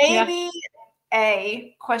 maybe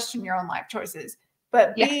A, question your own life choices.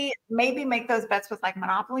 But B, maybe make those bets with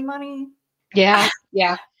Monopoly money. Yeah.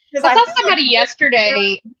 I saw somebody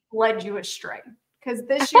yesterday led you astray. Because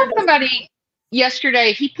somebody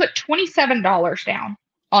yesterday, he put $27 down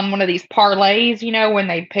on one of these parlays, when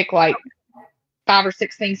they pick 5 or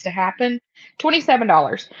 6 things to happen.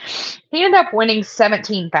 $27. He ended up winning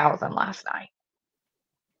 $17,000 last night.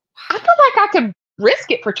 I feel like I could risk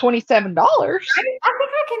it for $27. I think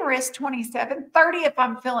I can risk 27, 30 if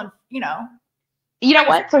I'm feeling, You know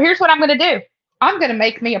what? So here's what I'm going to do. I'm going to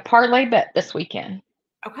make me a parlay bet this weekend.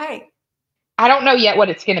 Okay. I don't know yet what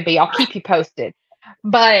it's going to be. I'll keep you posted.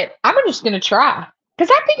 But I'm just going to try.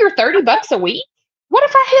 Because I figure $30 a week. What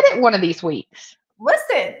if I hit it one of these weeks?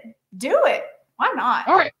 Listen, do it. Why not?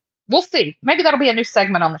 All right. We'll see. Maybe that'll be a new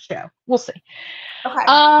segment on the show. We'll see. Okay.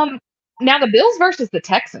 Now the Bills versus the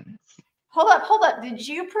Texans. Hold up. Did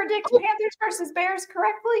you predict Panthers versus Bears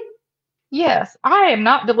correctly? Yes, I am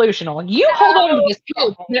not delusional. You hold on to this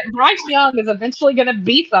hope that Bryce Young is eventually going to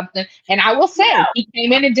be something. And I will say, he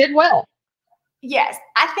came in and did well. Yes.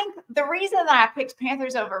 I think the reason that I picked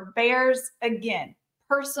Panthers over Bears, again,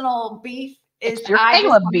 personal beef is it's your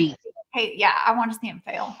Caleb beef. Hey, yeah, I want to see him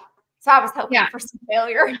fail. So I was hoping for some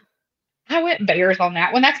failure. I went Bears on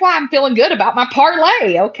that one. That's why I'm feeling good about my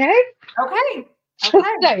parlay, okay? Okay. Just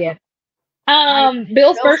saying.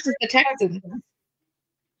 Bills versus the Texans.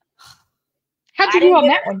 How'd you do on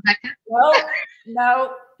that one, Becca? Well,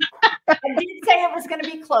 no. I did say it was going to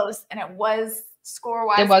be close, and it was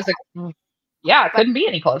score-wise. It was it couldn't be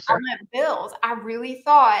any closer. On the Bills, I really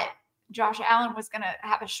thought Josh Allen was going to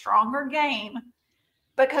have a stronger game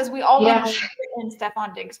because we all know in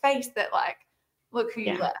Stephon Diggs' face that, look who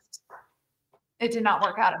you left. It did not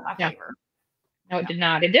work out in my favor. No, it did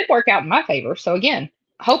not. It did work out in my favor. So, again,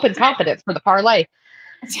 hope and confidence for the parlay.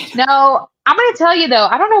 No, I'm going to tell you, though,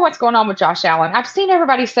 I don't know what's going on with Josh Allen. I've seen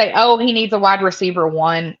everybody say, he needs a wide receiver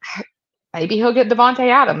 1. Maybe he'll get Devontae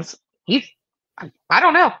Adams. I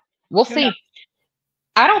don't know. We'll see.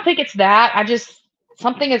 I don't think it's that.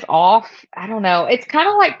 Something is off. I don't know. It's kind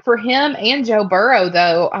of like for him and Joe Burrow,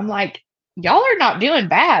 though. I'm like, y'all are not doing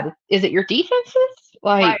bad. Is it your defenses?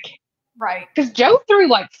 Right. Because Joe threw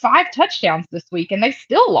 5 touchdowns this week and they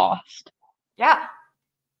still lost. Yeah.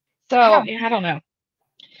 So, I don't know.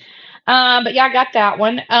 But yeah, I got that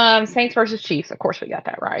one. Saints versus Chiefs. Of course, we got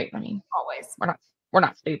that right. I mean, Always. we're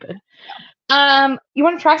not stupid. You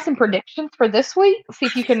want to try some predictions for this week? See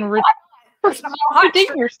if you can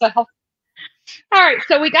redeem yourself. All right,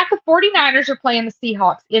 so we got the 49ers are playing the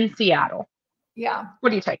Seahawks in Seattle. Yeah.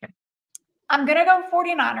 What are you taking? I'm going to go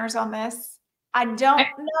 49ers on this. I don't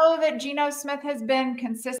know that Geno Smith has been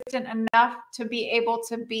consistent enough to be able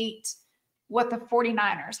to beat what the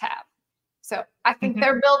 49ers have. So I think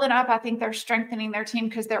they're building up. I think they're strengthening their team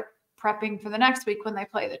because they're prepping for the next week when they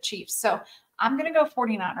play the Chiefs. So I'm going to go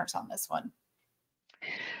 49ers on this one.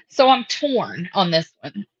 So I'm torn on this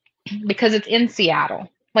one because it's in Seattle.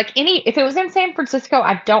 Like if it was in San Francisco,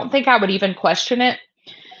 I don't think I would even question it.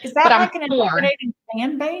 Is that like an intimidating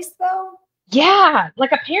fan base though? Yeah.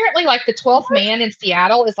 Like apparently like the 12th man in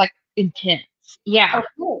Seattle is like intense. Yeah. Oh,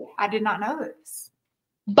 cool. I did not know this.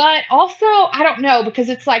 But also, I don't know, because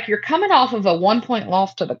it's like you're coming off of a 1-point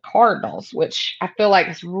loss to the Cardinals, which I feel like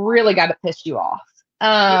has really got to piss you off.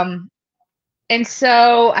 And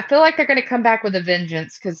so I feel like they're going to come back with a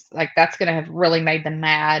vengeance because like that's going to have really made them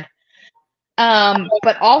mad.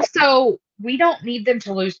 But also, we don't need them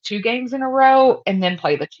to lose 2 games in a row and then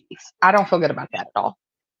play the Chiefs. I don't feel good about that at all.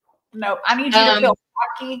 No, I need you to feel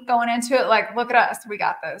cocky going into it. Like, look at us. We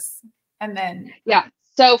got this. And then. Yeah.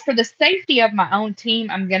 So for the safety of my own team,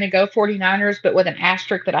 I'm going to go 49ers, but with an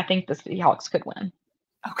asterisk that I think the Seahawks could win.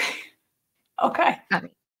 Okay.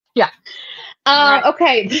 Yeah. Right.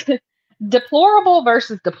 Okay. Deplorable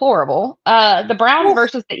versus deplorable. The Browns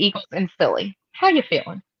versus the Eagles in Philly. How you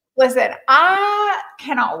feeling? Listen, I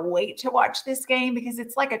cannot wait to watch this game because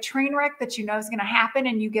it's like a train wreck that you know is going to happen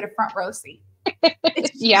and you get a front row seat.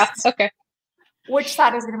 Yeah. Okay. Which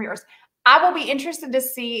side is going to be yours? I will be interested to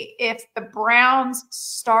see if the Browns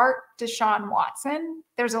start Deshaun Watson.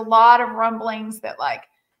 There's a lot of rumblings that like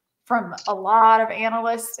from a lot of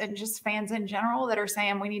analysts and just fans in general that are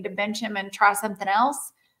saying we need to bench him and try something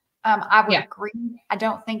else. I would agree. I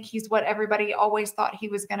don't think he's what everybody always thought he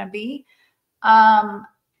was going to be. I'm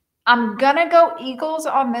going to go Eagles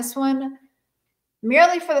on this one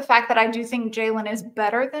merely for the fact that I do think Jalen is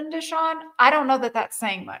better than Deshaun. I don't know that that's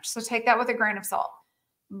saying much, so take that with a grain of salt.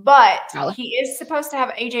 But he is supposed to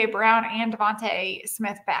have A.J. Brown and Devontae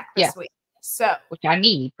Smith back this week. So, which I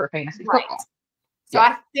need for fantasy football. So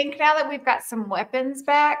I think now that we've got some weapons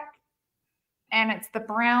back and it's the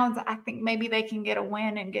Browns, I think maybe they can get a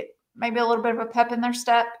win and get maybe a little bit of a pep in their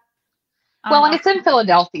step. Well, and it's in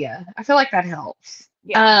Philadelphia. I feel like that helps.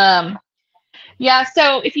 Yeah.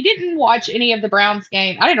 So if you didn't watch any of the Browns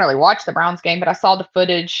game, I didn't really watch the Browns game, but I saw the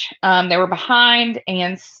footage. They were behind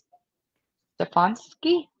and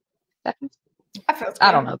Stefanski?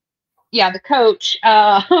 I don't know. Yeah, the coach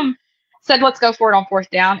said, let's go for it on 4th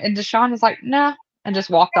down. And Deshaun was like, nah, and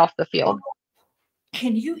just walked off the field.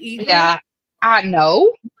 Can you eat? Yeah, I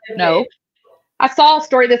know. No. I saw a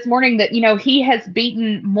story this morning that, he has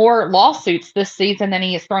beaten more lawsuits this season than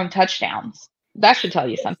he has thrown touchdowns. That should tell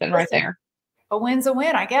you something right there. A win's a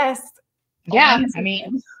win, I guess. Yeah, I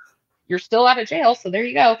mean, you're still out of jail, so there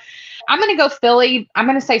you go. I'm going to go Philly. I'm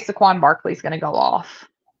going to say Saquon Barkley's going to go off.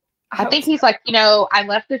 I think he's like, I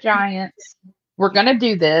left the Giants. We're going to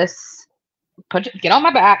do this. Get on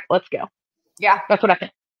my back. Let's go. Yeah. That's what I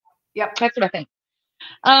think. Yep. That's what I think.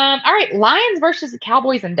 All right. Lions versus the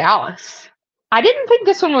Cowboys in Dallas. I didn't think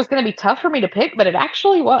this one was going to be tough for me to pick, but it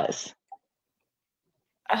actually was.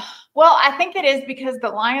 Well, I think it is because the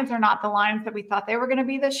Lions are not the Lions that we thought they were going to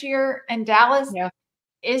be this year. And Dallas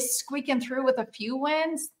is squeaking through with a few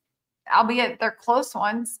wins, albeit they're close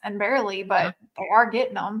ones and barely, but they are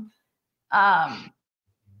getting them. I'm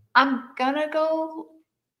going to go.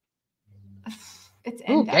 It's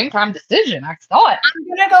in game time decision. I saw it. I'm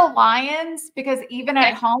going to go Lions because even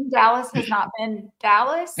at home, Dallas has not been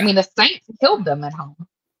Dallas. I mean, the Saints killed them at home.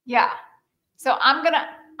 Yeah. So I'm going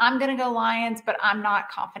to go Lions, but I'm not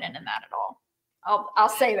confident in that at all. I'll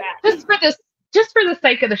say that. Just for the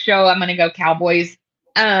sake of the show, I'm going to go Cowboys.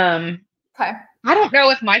 Okay. I don't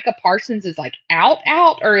know if Micah Parsons is like out,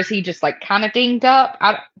 or is he just like kind of dinged up?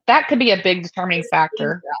 That could be a big determining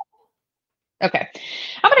factor. Okay.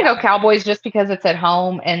 I'm going to go Cowboys just because it's at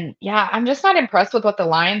home. And I'm just not impressed with what the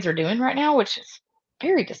Lions are doing right now, which is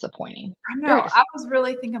very disappointing. I know. I was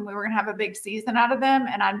really thinking we were going to have a big season out of them,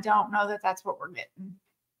 and I don't know that that's what we're getting.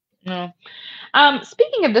 No.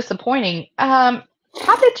 Speaking of disappointing, how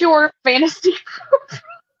did your fantasy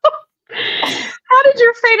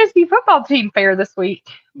football team fare this week?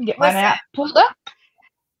 Get my app pulled up.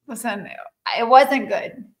 Listen, it wasn't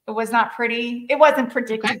good. It was not pretty. It wasn't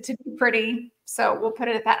predicted to be pretty. So we'll put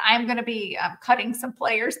it at that. I'm going to be cutting some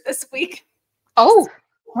players this week. Oh,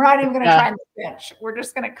 we're not even going to try and bench. We're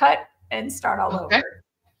just going to cut and start all Okay.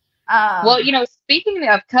 over. Well, speaking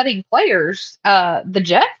of cutting players, the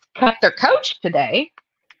Jets cut their coach today.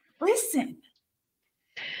 Listen,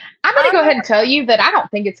 I'm going to go ahead and tell you that I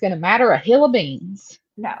don't think it's going to matter a hill of beans.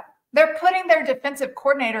 No, they're putting their defensive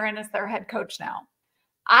coordinator in as their head coach now.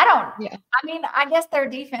 I mean, I guess their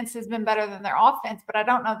defense has been better than their offense, but I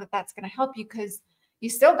don't know that that's going to help you because you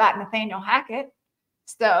still got Nathaniel Hackett.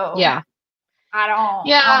 So yeah,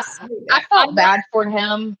 I felt bad for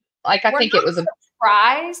him. Like, I think it was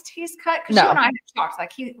surprised he's cut because No. you and I had talked.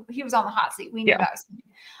 Like he was on the hot seat. We knew that was coming.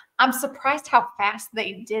 I'm surprised how fast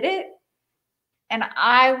they did it. And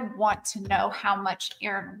I want to know how much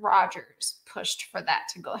Aaron Rodgers pushed for that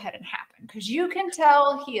to go ahead and happen. Because you can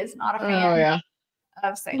tell he is not a fan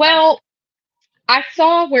of Salem. Well, I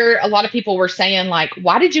saw where a lot of people were saying, like,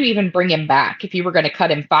 why did you even bring him back if you were going to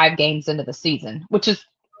cut him 5 games into the season? Which is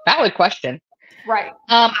a valid question. Right.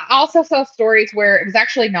 I also saw stories where it was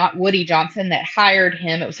actually not Woody Johnson that hired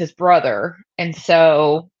him. It was his brother. And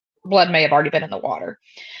so blood may have already been in the water.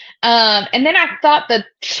 And then I thought the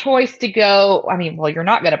choice to go, you're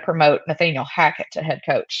not going to promote Nathaniel Hackett to head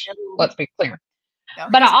coach. Let's be clear. No,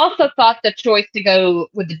 but I also thought the choice to go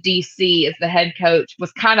with the DC as the head coach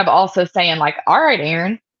was kind of also saying, like, all right,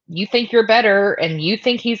 Aaron, you think you're better and you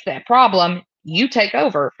think he's the problem. You take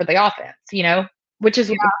over for the offense, which is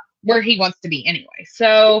where he wants to be anyway.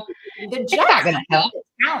 So it's not going to help.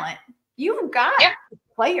 Talent. You've got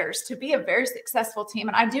players to be a very successful team.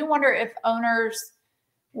 And I do wonder if owners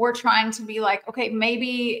were trying to be like, okay,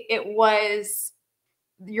 maybe it was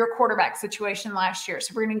your quarterback situation last year.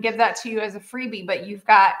 So we're going to give that to you as a freebie, but you've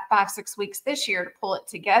got 5-6 weeks this year to pull it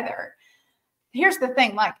together. Here's the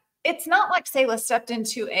thing. Like, it's not like Saleh stepped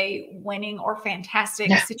into a winning or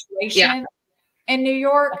fantastic situation in New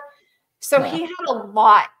York. So he had a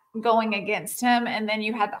lot going against him. And then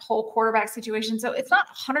you had the whole quarterback situation. So it's not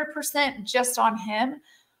 100% just on him,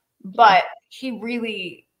 but he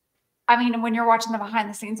really, when you're watching the behind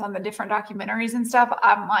the scenes on the different documentaries and stuff,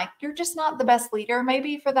 I'm like, you're just not the best leader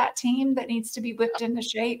maybe for that team that needs to be whipped into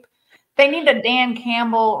shape. They need a Dan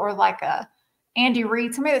Campbell or like a Andy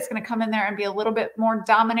Reid, somebody that's going to come in there and be a little bit more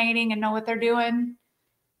dominating and know what they're doing.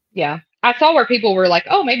 Yeah. I saw where people were like,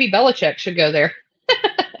 oh, maybe Belichick should go there.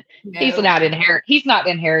 No. He's not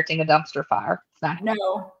inheriting a dumpster fire.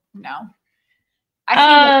 No.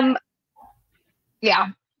 Yeah.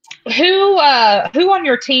 Who on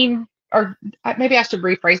your team, or maybe I should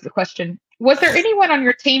rephrase the question. Was there anyone on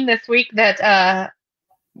your team this week that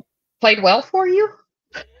played well for you?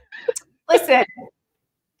 Listen,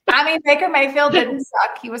 Baker Mayfield didn't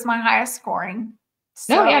suck. He was my highest scoring.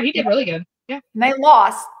 So, he did really good. Yeah. And they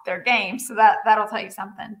lost their game, so that'll tell you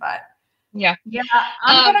something. But yeah,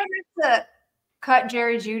 I'm gonna have to cut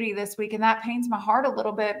Jerry Jeudy this week, and that pains my heart a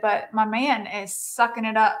little bit. But my man is sucking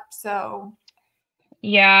it up. So.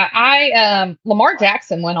 Yeah, Lamar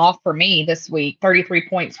Jackson went off for me this week, 33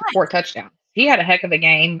 points for 4 touchdowns. He had a heck of a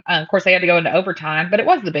game. Of course, they had to go into overtime, but it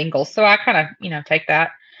was the Bengals, so I kind of, take that.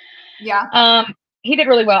 Yeah. He did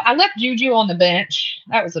really well. I left Juju on the bench.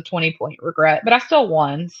 That was a 20-point regret, but I still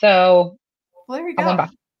won. So there we go. I won by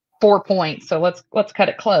 4 points. So let's cut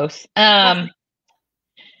it close. But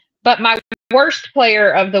my worst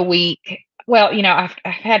player of the week. Well, I've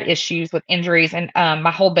had issues with injuries, and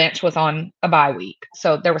my whole bench was on a bye week,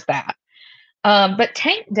 so there was that. But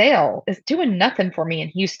Tank Dell is doing nothing for me in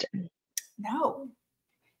Houston. No.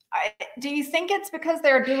 Do you think it's because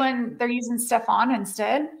they're using Stephon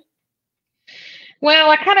instead? Well,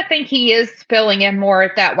 I kind of think he is filling in more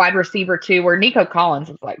at that wide receiver 2, where Nico Collins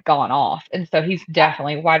has gone off, and so he's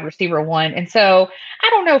definitely wide receiver 1. And so I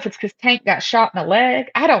don't know if it's because Tank got shot in the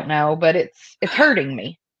leg. I don't know, but it's hurting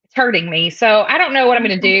me. So I don't know what I'm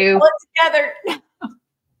going to do. Pull it together.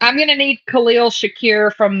 I'm going to need Khalil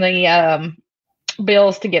Shakir from the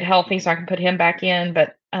Bills to get healthy so I can put him back in.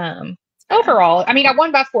 But overall, I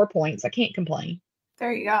won by 4 points. I can't complain.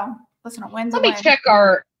 There you go. Listen, a win's Let me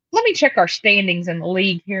check our standings in the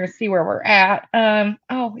league here and see where we're at.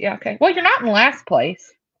 Okay. Well, you're not in last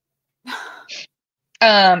place.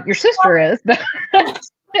 Your sister is, but I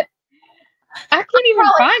can't even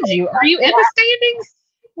find you. Are you in the standings?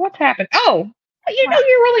 What's happened? Oh, you're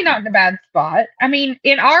really not in a bad spot.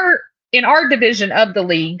 In our division of the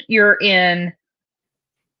league, you're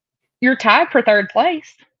tied for 3rd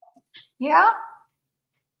place. Yeah.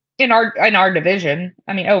 In our division.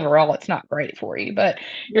 Overall, it's not great for you, but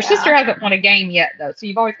your sister hasn't won a game yet, though, so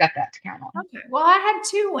you've always got that to count on. Okay. Well, I had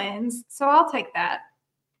 2 wins, so I'll take that.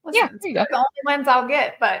 Listen, there you go. The only wins I'll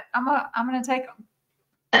get, but I'm gonna take them.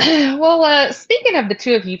 Well, speaking of the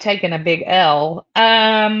 2 of you taking a big L, do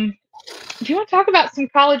you want to talk about some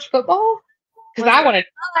college football? because I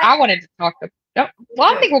wanted to talk.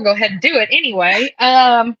 Well, I think we'll go ahead and do it anyway.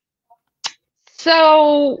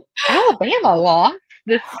 So Alabama lost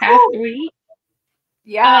this past week.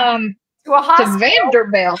 Yeah. To a hospital. To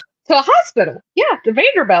Vanderbilt. To a hospital. Yeah, to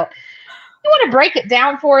Vanderbilt. You want to break it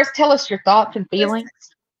down for us? Tell us your thoughts and feelings.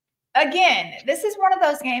 Again, this is one of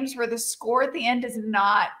those games where the score at the end does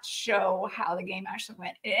not show how the game actually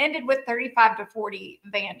went. It ended with 35-40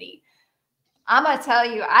 Vandy. I'm going to tell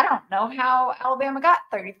you, I don't know how Alabama got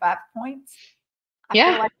 35 points.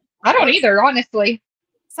 I don't either, honestly.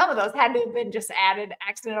 Some of those had to have been just added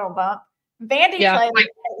accidental bump. Vandy played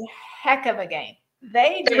a heck of a game.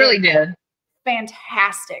 They really did.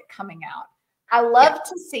 Fantastic coming out. I love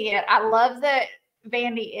to see it. I love that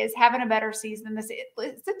Vandy is having a better season.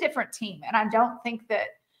 It's a different team, and I don't think that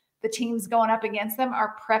the teams going up against them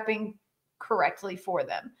are prepping correctly for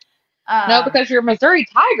them. No, because your Missouri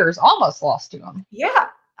Tigers almost lost to them. Yeah.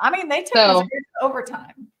 I mean, they took Missouri to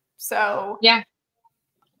overtime. So, yeah.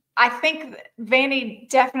 I think Vandy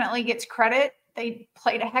definitely gets credit. They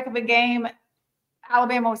played a heck of a game.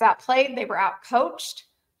 Alabama was outplayed. They were outcoached.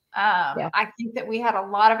 I think that we had a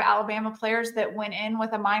lot of Alabama players that went in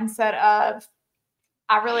with a mindset of,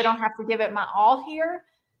 I really don't have to give it my all here.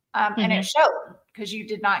 And it showed because you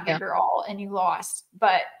did not give your all and you lost.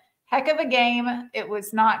 But heck of a game. It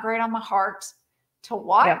was not great on my heart to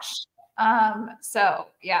watch. So,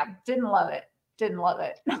 didn't love it. Didn't love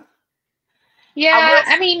it. Yeah,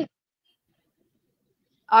 I mean.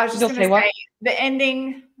 I was just going to say the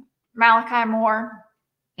ending, Malachi Moore.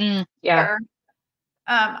 Yeah.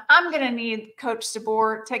 I'm going to need Coach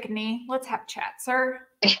DeBoer take a knee. Let's have a chat, sir.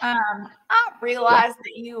 I realize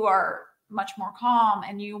that you are much more calm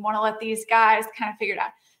and you want to let these guys kind of figure it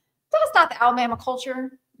out. That's not the Alabama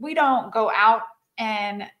culture. We don't go out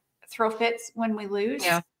and throw fits when we lose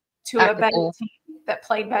to a better team that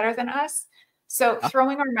played better than us. So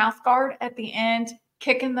throwing our mouth guard at the end,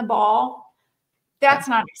 kicking the ball, that's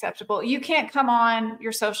not acceptable. You can't come on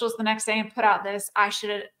your socials the next day and put out this, I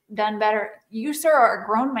should have done better. You, sir, are a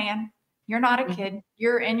grown man. You're not a kid.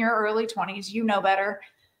 You're in your early 20s. You know better.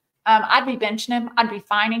 I'd be benching him. I'd be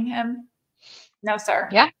fining him. No, sir.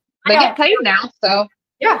 Yeah. They get paid now, so.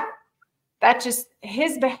 Yeah. That just,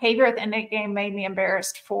 his behavior at the end of the game made me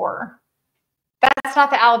embarrassed for. That's not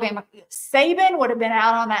the Alabama. Saban would have been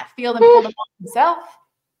out on that field and pulled him off himself.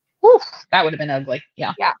 That would have been ugly.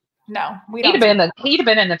 Yeah. Yeah. No, we don't. He'd have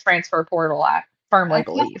been in the transfer portal, I firmly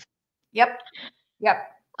believe. Yep. Yeah,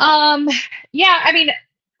 I mean,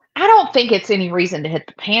 I don't think it's any reason to hit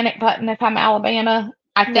the panic button if I'm Alabama.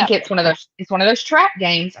 I think it's one of those trap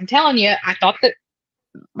games. I'm telling you, I thought that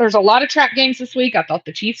there's a lot of trap games this week. I thought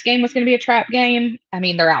the Chiefs game was going to be a trap game. I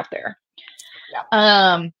mean, they're out there.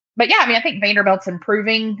 Yeah. But yeah, I mean, I think Vanderbilt's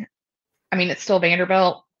improving. I mean, it's still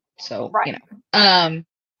Vanderbilt, so you know.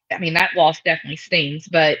 I mean, that loss definitely stings,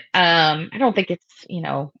 but I don't think it's,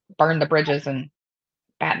 burn the bridges and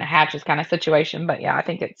batten the hatches kind of situation. But yeah, I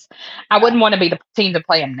think I wouldn't want to be the team to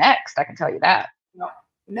play them next. I can tell you that.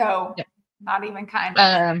 No, not even kind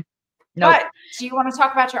of. No. But do you want to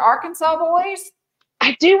talk about your Arkansas boys?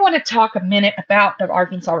 I do want to talk a minute about the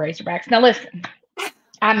Arkansas Razorbacks. Now, listen,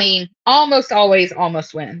 I mean, almost always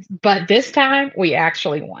almost wins, but this time we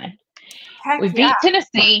actually won. We beat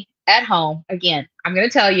Tennessee at home. Again, I'm going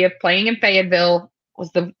to tell you, playing in Fayetteville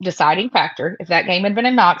was the deciding factor. If that game had been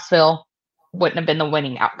in Knoxville, wouldn't have been the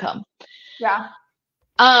winning outcome. Yeah.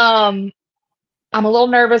 I'm a little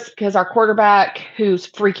nervous because our quarterback, who's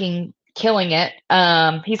freaking killing it,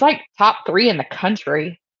 he's like top 3 in the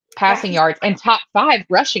country passing yards and top 5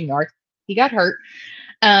 rushing yards. He got hurt.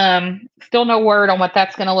 Still no word on what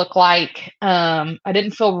that's going to look like. I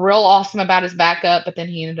didn't feel real awesome about his backup, but then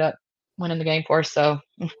he ended up winning the game for us. So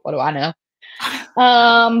what do I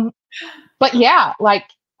know? But yeah, like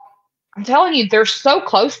I'm telling you, they're so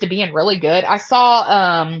close to being really good. I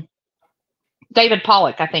saw, David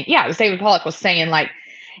Pollock, I think. Yeah, it was David Pollock was saying, like,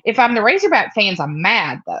 if I'm the Razorback fans, I'm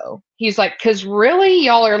mad though. He's like, because really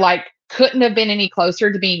y'all are like, couldn't have been any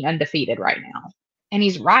closer to being undefeated right now. And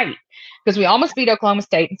he's right. Because we almost beat Oklahoma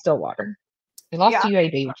State in Stillwater. We lost to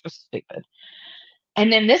UAB, which was stupid.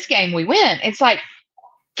 And then this game we win. It's like,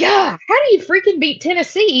 God, how do you freaking beat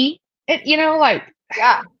Tennessee? I don't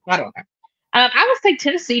know. I would say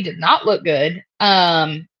Tennessee did not look good.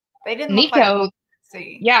 They didn't Nico, look like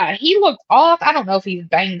Tennessee. Yeah, he looked off. I don't know if he's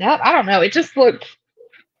banged up. I don't know. It just looked,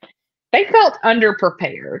 they felt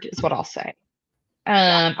underprepared is what I'll say.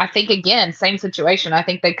 I think, again, same situation. I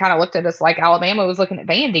think they kind of looked at us like Alabama was looking at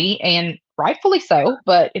Vandy, and rightfully so,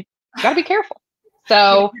 but you got to be careful.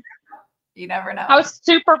 So you never know. I was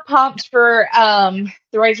super pumped for the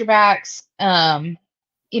Razorbacks.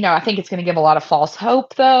 I think it's going to give a lot of false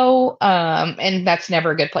hope, though. And that's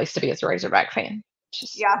never a good place to be as a Razorback fan.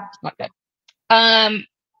 It's not good.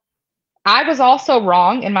 I was also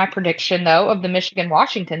wrong in my prediction, though, of the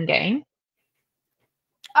Michigan-Washington game.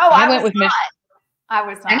 Oh, I went with Michigan. I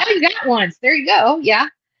was not. I know you got one. There you go. Yeah.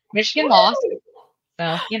 Michigan lost.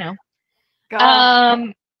 So,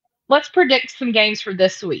 Go. Let's predict some games for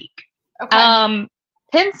this week. Okay.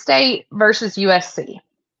 Penn State versus USC.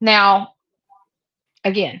 Now,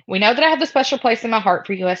 again, we know that I have a special place in my heart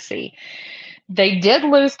for USC. They did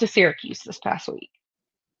lose to Syracuse this past week.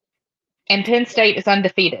 And Penn State is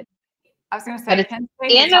undefeated. I was going to say Penn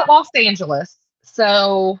State in Los Angeles.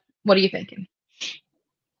 So, what are you thinking?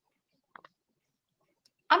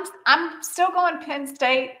 I'm still going Penn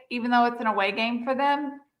State, even though it's an away game for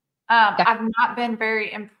them. I've not been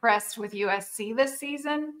very impressed with USC this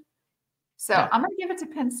season. So I'm going to give it to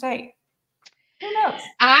Penn State. Who knows?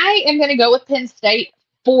 I am going to go with Penn State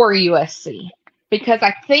for USC because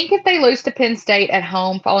I think if they lose to Penn State at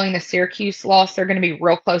home following the Syracuse loss, they're going to be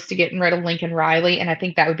real close to getting rid of Lincoln Riley. And I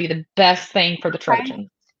think that would be the best thing for the Trojans.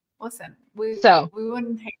 Listen, we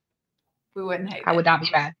wouldn't hate it. I would not be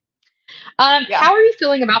mad. How are you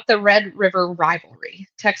feeling about the Red River rivalry,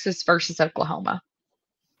 Texas versus Oklahoma?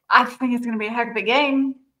 I think it's going to be a heck of a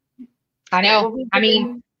game. I know. I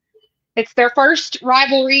mean, it's their first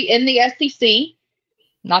rivalry in the SEC.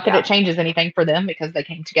 Not that it changes anything for them because they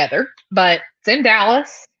came together, but it's in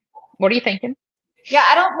Dallas. What are you thinking? Yeah,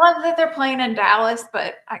 I don't love that they're playing in Dallas,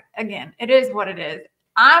 but again, it is what it is.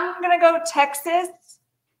 I'm going to go Texas.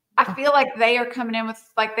 I feel like they are coming in with,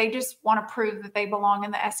 they just want to prove that they belong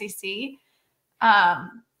in the SEC.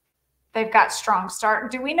 They've got strong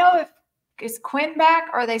start. Do we know is Quinn back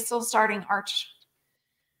or are they still starting Arch?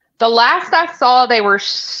 The last I saw, they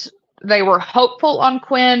were hopeful on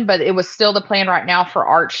Quinn, but it was still the plan right now for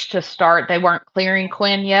Arch to start. They weren't clearing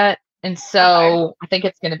Quinn yet. And so I think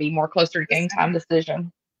it's going to be more closer to game time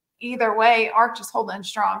decision. Either way, Arch is holding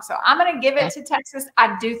strong. So I'm going to give it to Texas.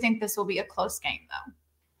 I do think this will be a close game, though.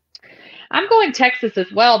 I'm going Texas as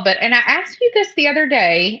well, and I asked you this the other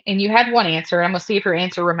day, and you had one answer. I'm going to see if your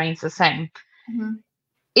answer remains the same. Mm-hmm.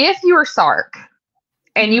 If you are Sark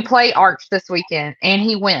and you play Arch this weekend and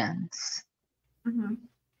he wins,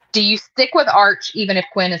 do you stick with Arch even if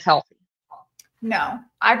Quinn is healthy? No,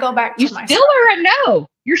 I go back to my. You still are a no.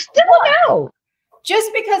 You're still a no. Just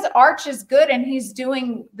because Arch is good and he's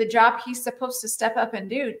doing the job he's supposed to step up and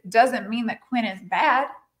do doesn't mean that Quinn is bad.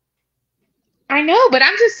 I know, but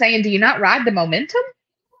I'm just saying, do you not ride the momentum?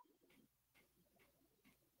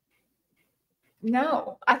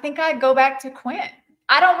 No, I think I'd go back to Quinn.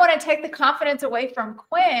 I don't want to take the confidence away from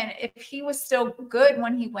Quinn if he was still good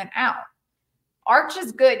when he went out. Arch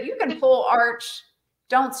is good. You can pull Arch,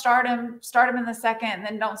 don't start him in the second, and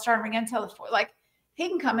then don't start him again until the fourth. He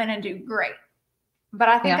can come in and do great. But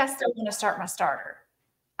I think I still want to start my starter.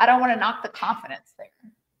 I don't want to knock the confidence there.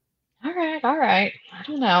 All right. I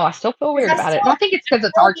don't know. I still feel weird about it. I think it's because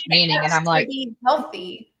it's Arch Manning, and I'm like, he's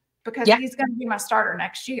healthy because he's going to be my starter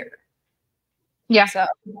next year. Yeah. So.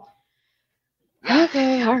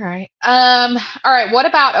 Okay. All right. All right. What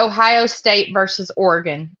about Ohio State versus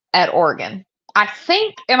Oregon at Oregon? I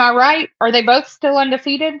think. Am I right? Are they both still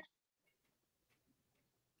undefeated?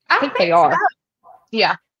 I think they are. So.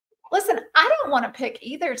 Yeah. Listen, I don't want to pick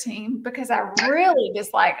either team because I really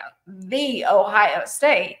dislike the Ohio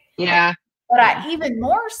State. Yeah. But I even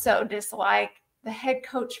more so dislike the head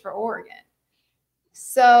coach for Oregon.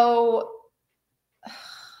 So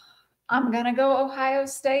I'm going to go Ohio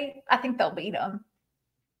State. I think they'll beat them.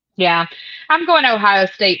 Yeah. I'm going Ohio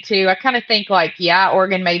State too. I kind of think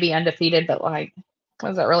Oregon may be undefeated, but what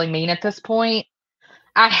does that really mean at this point?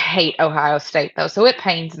 I hate Ohio State though, so it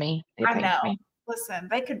pains me. I know. Listen,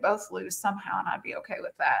 they could both lose somehow and I'd be okay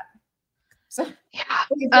with that. So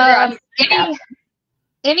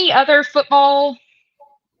any other football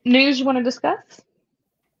news you want to discuss?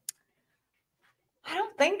 I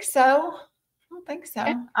don't think so.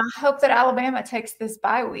 Okay. I hope that Alabama takes this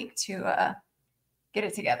bye week to get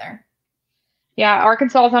it together. Yeah,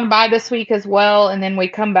 Arkansas is on bye this week as well, and then we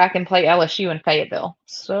come back and play LSU in Fayetteville.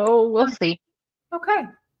 So we'll see. Okay.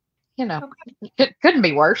 It couldn't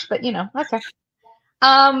be worse, but okay.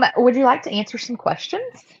 Would you like to answer some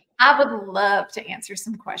questions? I would love to answer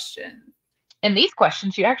some questions. And these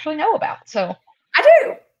questions you actually know about. So I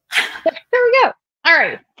do. There we go. All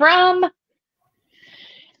right. I'm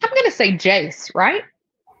going to say Jace, right?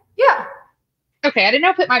 Yeah. Okay. I didn't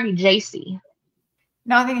know if it might be JC.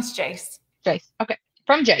 No, I think it's Jace. Jace. Okay.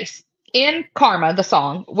 From Jace. In Karma, the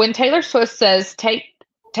song, when Taylor Swift says,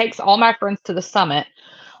 takes all my friends to the summit,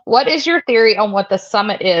 What is your theory on what the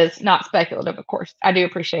summit is? Not speculative, of course. I do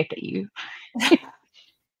appreciate that you.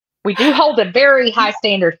 We do hold a very high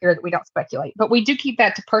standard here that we don't speculate, but we do keep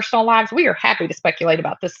that to personal lives. We are happy to speculate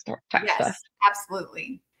about this type of stuff.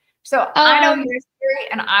 Absolutely. So I know your theory,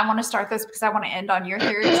 and I want to start this because I want to end on your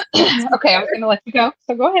theory. Okay, I was going to let you go,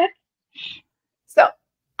 so go ahead. So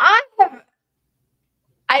I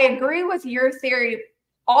agree with your theory.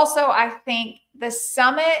 Also, I think the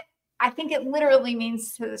summit, I think it literally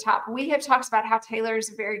means to the top. We have talked about how Taylor is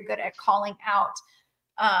very good at calling out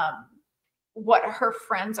what her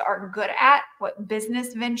friends are good at, what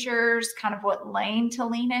business ventures, kind of what lane to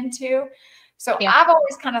lean into. So I've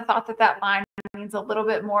always kind of thought that line means a little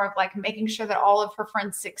bit more of like making sure that all of her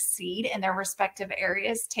friends succeed in their respective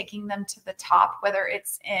areas, taking them to the top, whether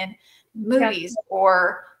it's in movies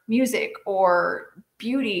or music or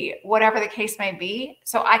beauty, whatever the case may be.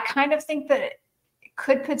 So I kind of think that it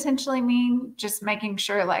could potentially mean just making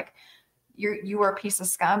sure like you are a piece of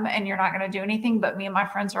scum and you're not going to do anything, but me and my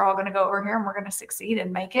friends are all going to go over here and we're going to succeid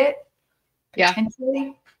and make it.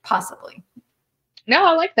 Potentially, possibly. No,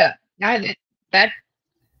 I like that. That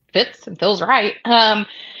fits and feels right. I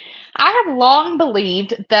have long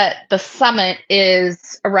believed that the summit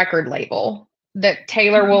is a record label, that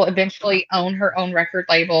Taylor will eventually own her own record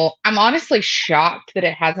label. I'm honestly shocked that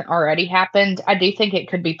it hasn't already happened. I do think it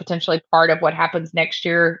could be potentially part of what happens next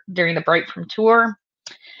year during the break from tour.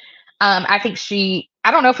 I think I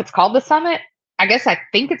don't know if it's called the summit. I guess I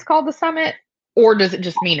think it's called the summit, or does it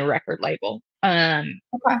just mean a record label?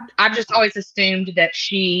 I've just always assumed that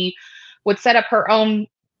she would set up her own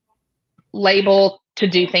label to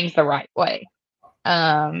do things the right way.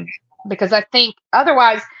 Because I think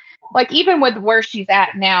otherwise, like even with where she's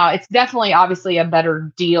at now, it's definitely obviously a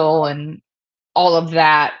better deal and all of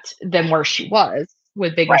that than where she was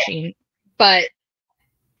with Big Machine. But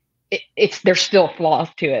there's still flaws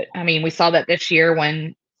to it. I mean, we saw that this year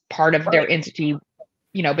when part of their entity,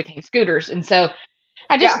 became scooters. And so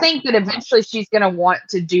I just think that eventually she's going to want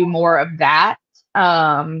to do more of that.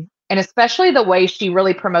 And especially the way she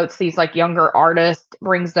really promotes these like younger artists,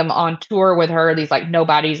 brings them on tour with her, these like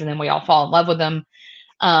nobodies, and then we all fall in love with them.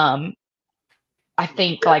 I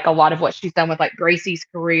think like a lot of what she's done with like Gracie's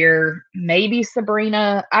career, maybe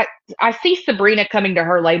Sabrina. I see Sabrina coming to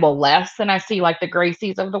her label less than I see like the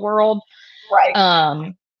Gracies of the world.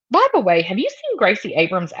 Right. By the way, have you seen Gracie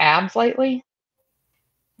Abrams' abs lately?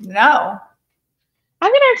 No.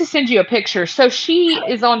 I'm gonna have to send you a picture. So she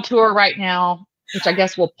is on tour right now, which I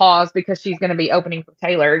guess we'll pause because she's going to be opening for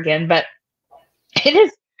Taylor again. But it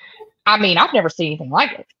is, I mean, I've never seen anything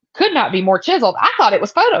like it. Could not be more chiseled. I thought it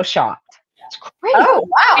was photoshopped. It's crazy. Oh,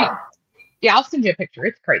 wow. Yeah, I'll send you a picture.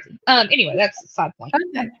 It's crazy. Anyway, that's a side point.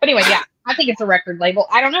 Okay. But anyway, yeah, I think it's a record label.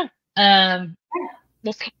 I don't know.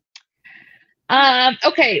 We'll see.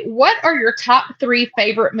 Okay, what are your top 3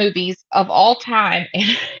 favorite movies of all time,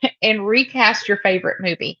 and recast your favorite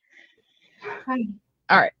movie? Okay.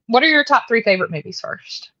 All right. What are your top 3 favorite movies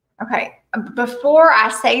first? Okay. Before I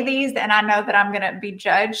say these, and I know that I'm going to be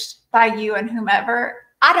judged by you and whomever,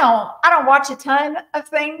 I don't watch a ton of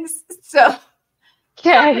things. So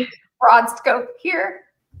okay. Broad scope here.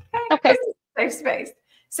 Okay. Safe space.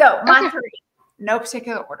 So my 3, no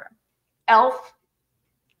particular order. Elf,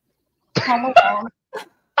 Home Alone.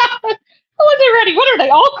 I wasn't ready. What are they,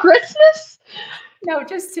 all Christmas? No,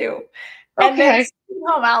 just 2. Okay. And then Sweet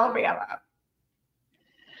Home Alabama.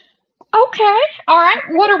 Okay. All right.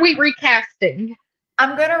 What are we recasting?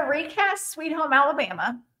 I'm going to recast Sweet Home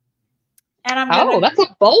Alabama. And that's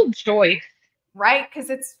a bold choice. Right? Because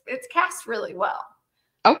it's cast really well.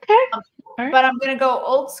 Okay. Right. But I'm going to go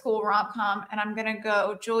old school rom-com, and I'm going to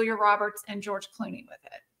go Julia Roberts and George Clooney with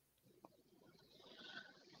it.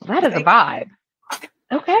 That is a vibe.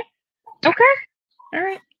 Okay. Okay. All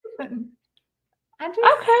right. Okay.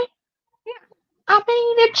 Yeah. I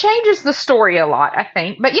mean, it changes the story a lot, I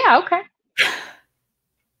think. But yeah, okay.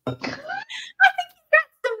 I think you got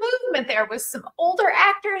some movement there with some older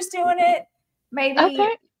actors doing it. Maybe.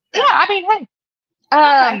 Okay. Yeah, I mean,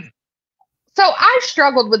 hey. So I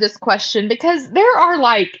struggled with this question because there are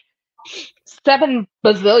like 7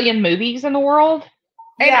 bazillion movies in the world.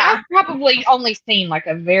 And I've probably only seen like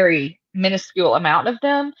a very minuscule amount of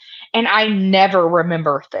them. And I never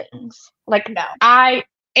remember things. Like,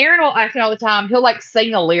 Aaron will ask me all the time. He'll like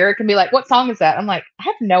sing a lyric and be like, "What song is that?" I'm like, "I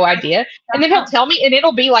have no idea." And then he'll tell me, and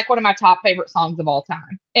it'll be like one of my top favorite songs of all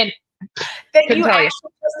time. And that you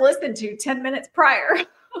actually just listened to 10 minutes prior.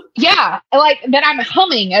 Yeah, like that I'm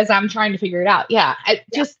humming as I'm trying to figure it out. Yeah,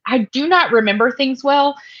 I do not remember things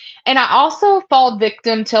well. And I also fall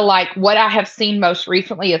victim to like what I have seen most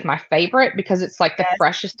recently as my favorite because it's like the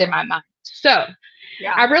freshest in my mind. So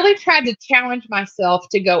I really tried to challenge myself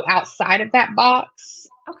to go outside of that box.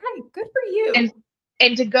 Okay, good for you.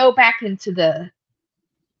 And to go back into the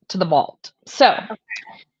vault. So,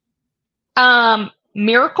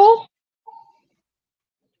 Miracle.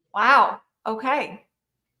 Wow. Okay.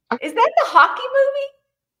 Is that the hockey movie?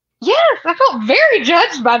 Yes, I felt very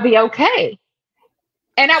judged by the okay.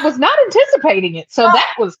 And I was not anticipating it. So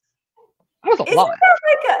that was a lot. Isn't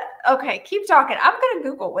that like okay, keep talking. I'm gonna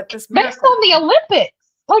Google what this Based on the Olympics.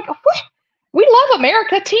 Like we love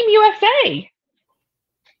America, Team USA.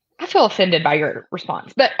 I feel offended by your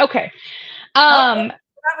response, but okay. I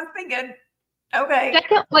was thinking, okay.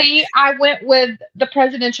 Secondly, I went with the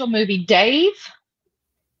presidential movie Dave.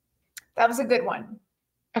 That was a good one.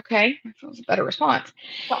 Okay, that was a better response.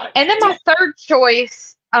 And then my third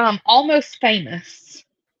choice, Almost Famous.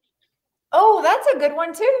 Oh, that's a good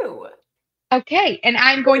one too. Okay, and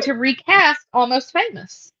I'm going to recast Almost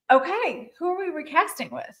Famous. Okay, who are we recasting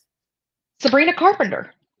with? Sabrina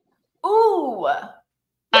Carpenter. Ooh.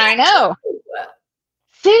 I know.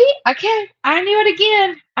 See, okay, I knew it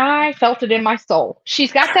again. I felt it in my soul.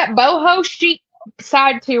 She's got that boho chic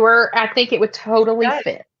side to her. I think it would totally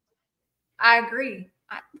fit. I agree.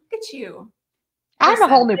 Look at you. I'm a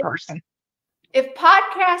whole new person. If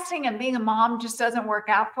podcasting and being a mom just doesn't work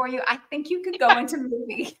out for you, I think you could go into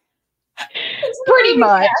movie. Pretty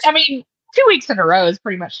much. I mean, 2 weeks in a row is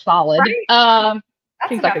pretty much solid. Right?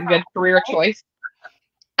 Seems like a good career choice.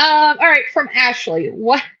 All right, from Ashley.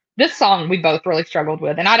 This song we both really struggled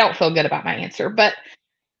with, and I don't feel good about my answer, but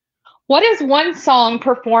what is one song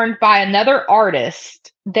performed by another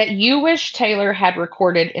artist that you wish Taylor had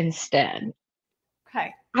recorded instead?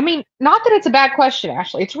 Okay. I mean, not that it's a bad question,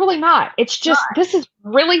 Ashley. It's really not. It's just, this is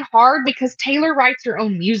really hard because Taylor writes her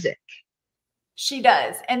own music. She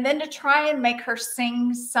does. And then to try and make her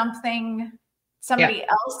sing something somebody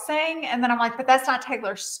else sang, and then I'm like, but that's not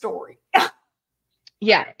Taylor's story.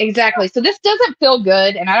 Yeah, exactly. So this doesn't feel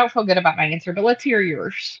good, and I don't feel good about my answer, but let's hear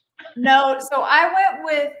yours. No, so I went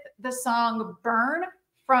with the song Burn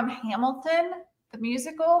from Hamilton, the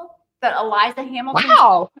musical that Eliza Hamilton.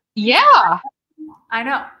 Wow. Yeah. I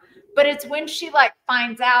know. But it's when she like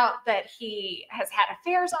finds out that he has had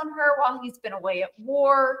affairs on her while he's been away at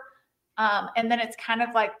war. And then it's kind of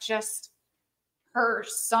like just her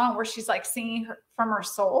song where she's like singing from her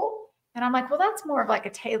soul. And I'm like, well, that's more of like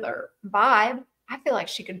a Taylor vibe. I feel like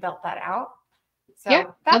she could belt that out. So yeah,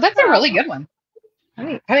 that's a really good one.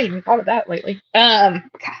 I haven't even thought of that lately. God,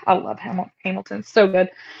 I love Hamilton. So good.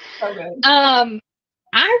 So good.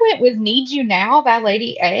 I went with Need You Now by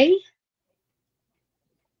Lady A.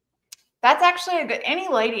 That's actually a good, any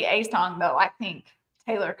Lady A song though, I think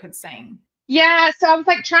Taylor could sing. Yeah, so I was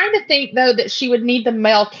like trying to think though that she would need the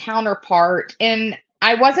male counterpart, and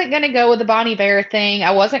I wasn't going to go with the Bon Iver thing.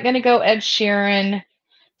 I wasn't going to go Ed Sheeran.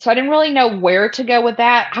 So I didn't really know where to go with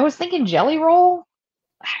that. I was thinking Jelly Roll.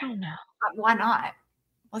 I don't know. Why not?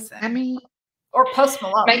 Listen. I mean, or Post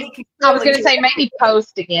Malone. I was going to say maybe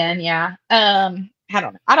Post again. Yeah. I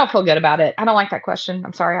don't know. I don't feel good about it. I don't like that question.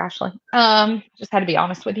 I'm sorry, Ashley. Just had to be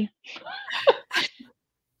honest with you.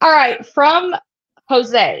 All right. From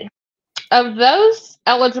Jose. Of those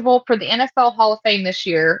eligible for the NFL Hall of Fame this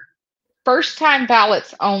year, first time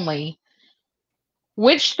ballots only,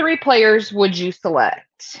 which 3 players would you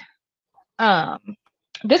select?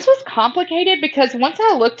 This was complicated because once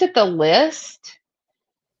I looked at the list,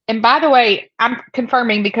 and by the way, I'm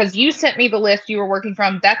confirming because you sent me the list you were working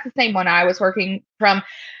from. That's the same one I was working from.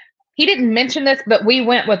 He didn't mention this, but we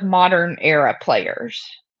went with modern era players.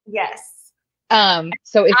 Yes.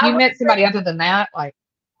 So if you meant somebody other than that, like.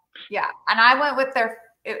 Yeah. And I went with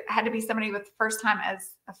it had to be somebody with first time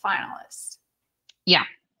as a finalist. Yeah.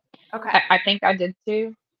 Okay. I think I did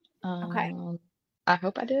too. Okay. I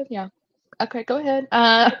hope I did. Yeah. Okay, go ahead.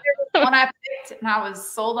 One I picked and I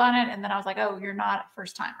was sold on it, and then I was like, "Oh, you're not a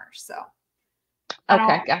first timer." So,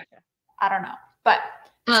 okay, gotcha. I don't know, but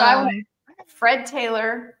so I went Fred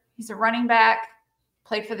Taylor. He's a running back.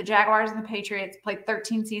 Played for the Jaguars and the Patriots. Played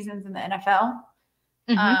 13 seasons in the NFL.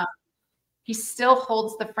 Mm-hmm. He still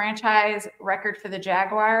holds the franchise record for the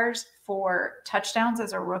Jaguars for touchdowns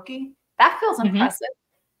as a rookie. That feels impressive.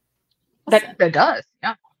 That does,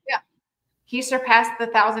 yeah. Yeah. He surpassed the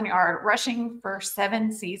 1,000-yard rushing for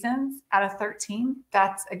 7 seasons out of 13.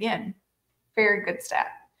 That's, again, very good stat.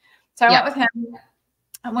 So I went with him.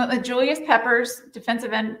 I went with Julius Peppers,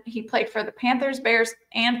 defensive end. He played for the Panthers, Bears,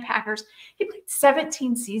 and Packers. He played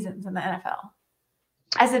 17 seasons in the NFL.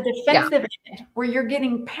 As a defensive end, where you're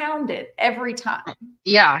getting pounded every time.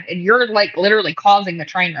 Yeah, and you're like literally causing the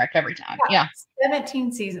train wreck every time. Yeah.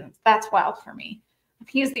 17 seasons. That's wild for me.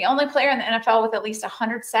 He's the only player in the NFL with at least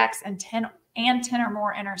 100 sacks and 10 and 10 or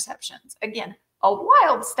more interceptions. Again, a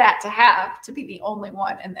wild stat to have, to be the only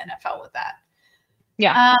one in the NFL with that.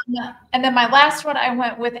 Yeah. And then my last one, I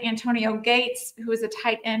went with Antonio Gates, who was a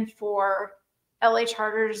tight end for LA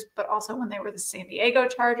Chargers, but also when they were the San Diego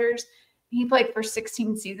Chargers. He played for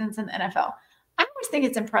 16 seasons in the NFL. I always think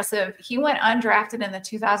it's impressive. He went undrafted in the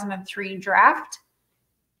 2003 draft,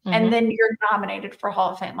 and then you're nominated for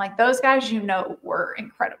Hall of Fame. Like, those guys, were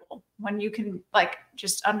incredible when you can, like,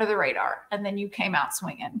 just under the radar, and then you came out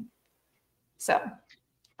swinging. So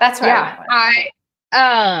that's what I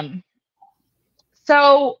went with.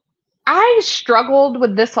 So I struggled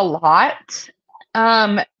with this a lot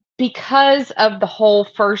because of the whole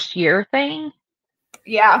first year thing.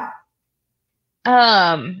 Yeah.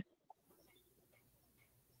 The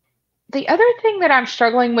other thing that I'm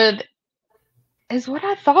struggling with is what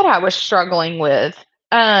I thought I was struggling with.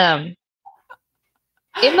 In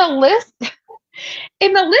the list that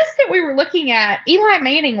we were looking at, Eli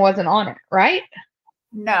Manning wasn't on it, right?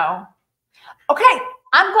 No. Okay.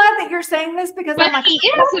 I'm glad that you're saying this because but he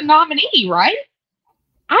is a nominee, right?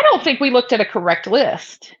 I don't think we looked at a correct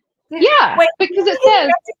list. Wait, because it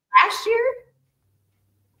says last year.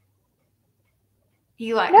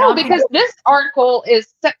 No, because this article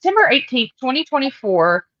is September 18th,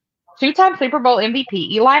 2024. Two-time Super Bowl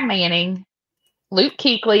MVP Eli Manning, Luke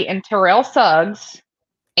Kuechly, and Terrell Suggs,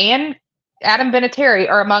 and Adam Vinatieri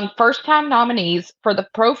are among first-time nominees for the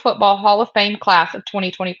Pro Football Hall of Fame class of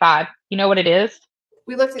 2025. You know what it is?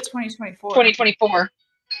 We looked at 2024. 2024.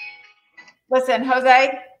 Listen,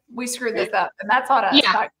 Jose, we screwed this up, and that's on us.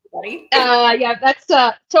 Yeah. Buddy. That's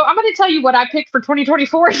so I'm going to tell you what I picked for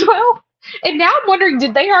 2024 as well. And now I'm wondering,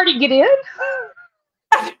 did they already get in?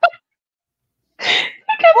 Because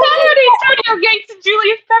I had Antonio Gates and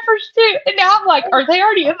Julius Peppers too. And now I'm like, are they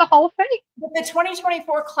already in the Hall of Fame? But the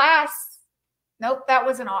 2024 class, nope, that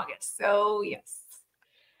was in August. So, yes.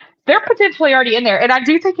 They're potentially already in there. And I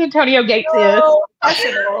do think Antonio Gates is.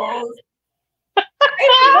 I looked at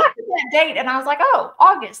that date and I was like, oh,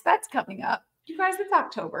 August, that's coming up. You guys, it's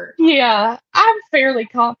October. Yeah, I'm fairly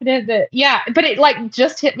confident that, but it like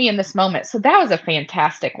just hit me in this moment. So that was a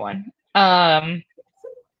fantastic one.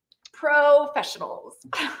 Professionals.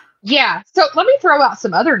 Yeah. So let me throw out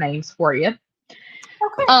some other names for you.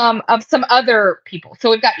 Okay. Of some other people.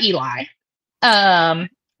 So we've got Eli,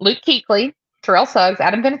 Luke Kuechly, Terrell Suggs,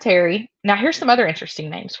 Adam Vinatieri. Now here's some other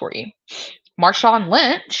interesting names for you. Marshawn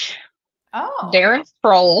Lynch. Darren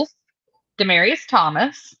Sproles, Demaryius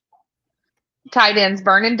Thomas. Tight ends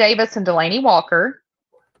Vernon Davis and Delaney Walker.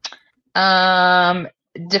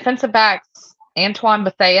 Defensive backs Antoine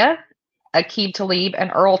Bethea, Aqib Talib,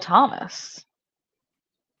 and Earl Thomas.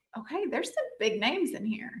 Okay, there's some big names in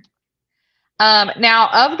here.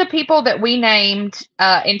 Now, of the people that we named,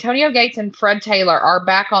 Antonio Gates and Fred Taylor are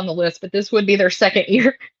back on the list, but this would be their second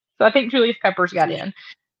year. So I think Julius Peppers got in.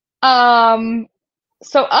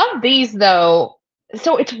 So of these, though,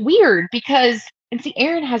 so it's weird because, and see,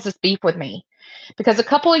 Aaron has this beef with me. Because a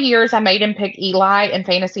couple of years I made him pick Eli in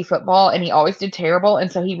fantasy football, and he always did terrible,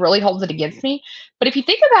 and so he really holds it against me. But if you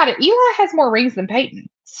think about it, Eli has more rings than Peyton.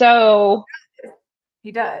 So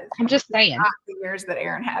he does. I'm just saying. Not the years that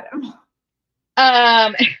Aaron had him.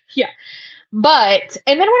 Yeah. But,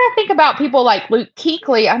 and then when I think about people like Luke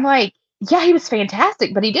Kuechly, I'm like, yeah, he was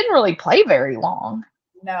fantastic, but he didn't really play very long.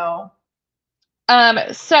 No.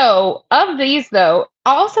 So of these, though,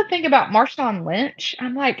 I also think about Marshawn Lynch.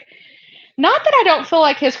 I'm like, not that I don't feel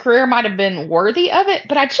like his career might have been worthy of it,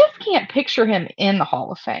 but I just can't picture him in the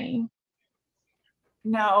Hall of Fame.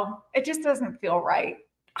 No, it just doesn't feel right.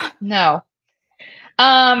 No. So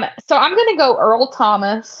I'm going to go Earl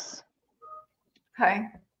Thomas. Okay.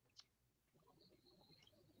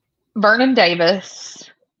 Vernon Davis.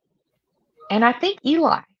 And I think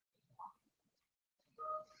Eli.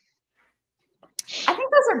 I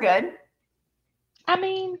think those are good. I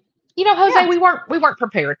mean, you know, Jose, we weren't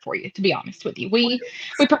prepared for you, to be honest with you. We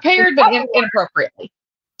prepared, but inappropriately.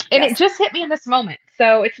 And it just hit me in this moment.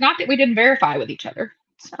 So it's not that we didn't verify with each other.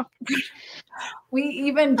 So we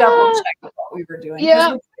even double checked what we were doing.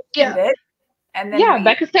 Yeah. And then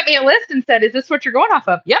Becca sent me a list and said, "Is this what you're going off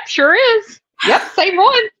of?" Yep, sure is. Yep, same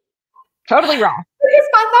one. Totally wrong. Because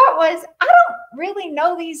my thought was, I don't really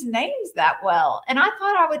know these names that well. And I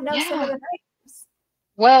thought I would know some of the names.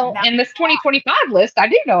 Well, in this 2025 list, I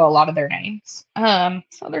do know a lot of their names.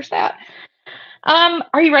 So there's that.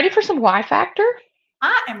 Are you ready for some Y Factor?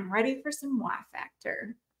 I am ready for some Y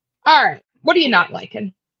Factor. All right. What are you not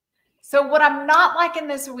liking? So what I'm not liking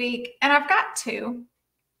this week, and I've got two.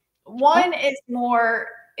 One is more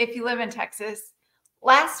if you live in Texas.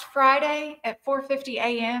 Last Friday at 4:50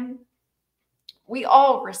 a.m., we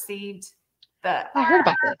all received I heard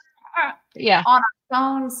about this. Yeah. On our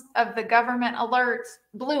phones of the government alerts,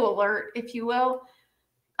 blue alert, if you will,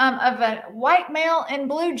 of a white male in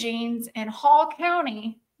blue jeans in Hall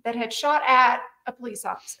County that had shot at a police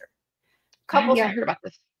officer. I heard about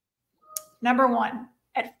this. Number one,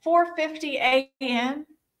 at 4:50 a.m.,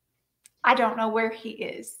 I don't know where he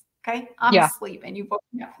is. Okay. I'm asleep and you woke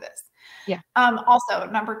me up for this. Yeah. Also,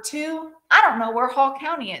 number two, I don't know where Hall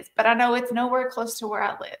County is, but I know it's nowhere close to where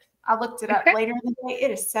I live. I looked it up later in the day.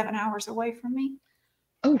 It is 7 hours away from me.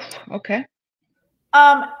 Oh, okay.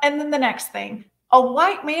 And then the next thing, a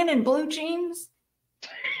white man in blue jeans.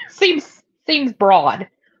 Seems broad.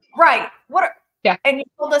 Right. Yeah. And you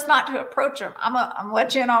told us not to approach him. I'm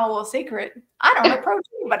let you in on a little secret. I don't approach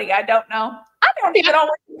anybody I don't know. I don't even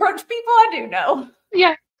always approach people I do know.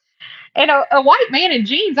 Yeah. And a white man in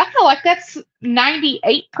jeans, I feel like that's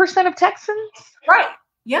 98% of Texans. Right.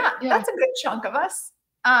 Yeah. That's a good chunk of us.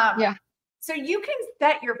 Yeah. So you can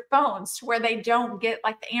set your phones to where they don't get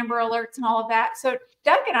like the Amber Alerts and all of that. So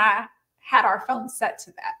Doug and I had our phones set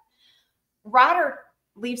to that. Ryder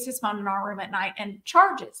leaves his phone in our room at night and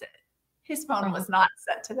charges it. His phone was not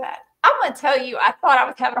set to that. I'm going to tell you, I thought I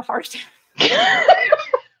was having a heart attack.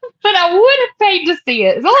 But I would have paid to see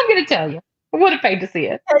it. Is all I'm going to tell you. I would have paid to see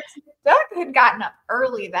it. Doug had gotten up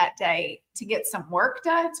early that day to get some work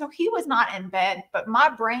done, so he was not in bed, but my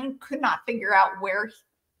brain could not figure out where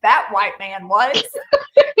that white man was.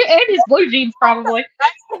 And his blue jeans, probably.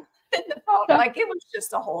 In the phone. Like, it was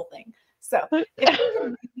just a whole thing. So if you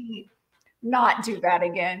can maybe not do that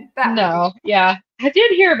again. Yeah. I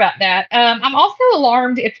did hear about that. I'm also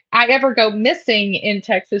alarmed if I ever go missing in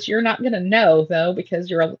Texas. You're not going to know, though, because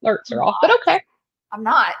your alerts are off. But okay. I'm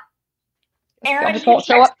not. Aaron, I just won't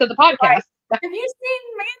show up to the podcast. Have you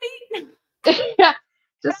seen Mandy? Yeah.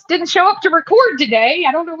 Just didn't show up to record today.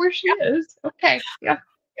 I don't know where she is. Okay. Yeah.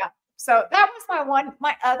 Yeah. So that was my one.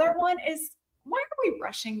 My other one is, why are we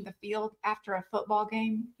rushing the field after a football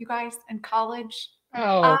game, you guys, in college?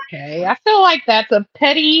 Oh, okay. I feel like that's a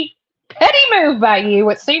petty move by you.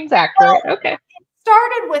 It seems accurate. Okay. It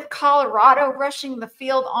started with Colorado rushing the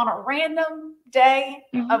field on a random day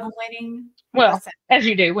of winning. Well, as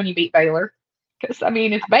you do when you beat Baylor. Because, I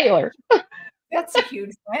mean, it's Baylor. That's a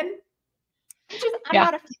huge win.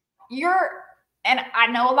 And I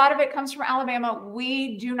know a lot of it comes from Alabama.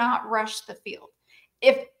 We do not rush the field.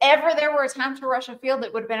 If ever there were a time to rush a field,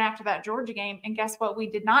 it would have been after that Georgia game. And guess what we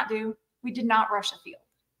did not do? We did not rush a field.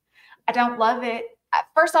 I don't love it.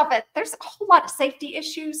 First off, there's a whole lot of safety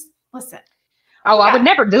issues. Listen. Oh, I would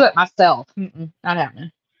never do it myself. Not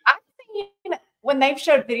happening. I've seen when they've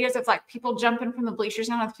showed videos of like people jumping from the bleachers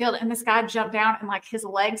down on the field, and this guy jumped down and like his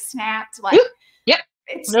legs snapped. Like,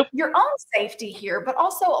 it's your own safety here, but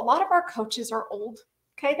also a lot of our coaches are old.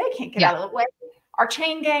 Okay, they can't get out of the way. Our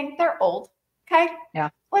chain gang, they're old. Okay,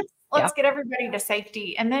 let's get everybody to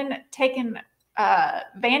safety, and then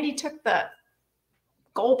Vandy took the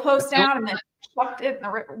goalpost down and then chucked it in the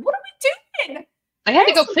river. What are we doing? They had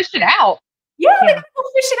to go fish it out. Yeah, they gotta go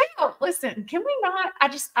fish it out. Listen, can we not? I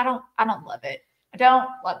don't love it. I don't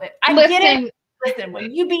love it. I get it. Listen,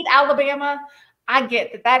 when you beat Alabama, I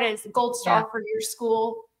get that is gold star for your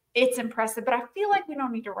school. It's impressive, but I feel like we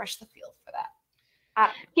don't need to rush the field for that.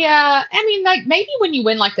 I mean, like maybe when you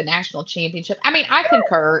win like the national championship. I mean, I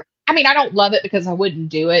concur. I mean, I don't love it because I wouldn't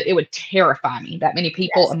do it. It would terrify me that many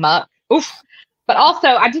people amok. Oof. But also,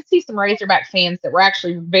 I did see some Razorback fans that were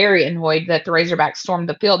actually very annoyed that the Razorbacks stormed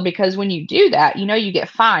the field because when you do that, you get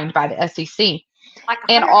fined by the SEC.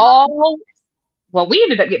 We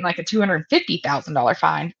ended up getting like a $250,000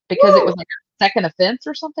 fine because it was like a second offense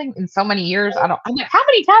or something in so many years. I'm like, how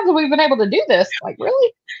many times have we been able to do this? Like,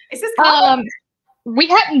 really? Is this common? We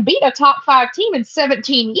hadn't beat a top 5 team in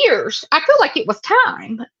 17 years. I feel like it was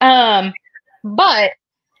time. But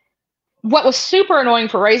what was super annoying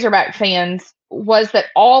for Razorback fans was that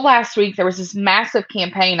all last week there was this massive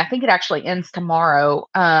campaign. I think it actually ends tomorrow.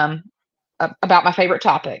 About my favorite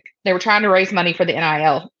topic. They were trying to raise money for the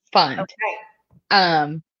NIL fund. Okay.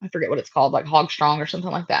 I forget what it's called, like Hog Strong or something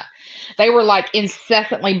like that. They were like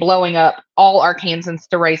incessantly blowing up all Arkansans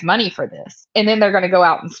to raise money for this. And then they're going to go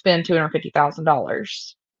out and spend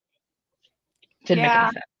 $250,000. Didn't make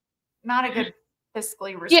any sense. Not a good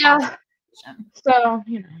fiscally responsible position. So,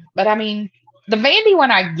 but I mean, the Vandy one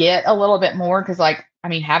I get a little bit more because, like, I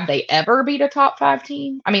mean, have they ever beat a top 5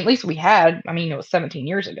 team? I mean, at least we had. I mean, it was 17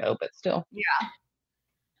 years ago, but still. Yeah.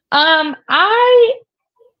 I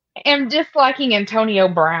am disliking Antonio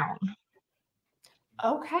Brown.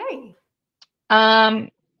 Okay. I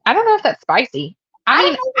don't know if that's spicy. I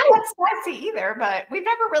don't know if that's spicy either, but we've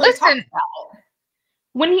never really talked about it.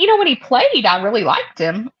 When he played, I really liked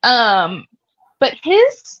him. But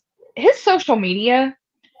his social media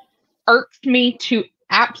irks me to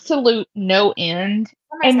absolute no end.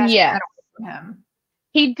 Somebody's And got to take yes, that away from him.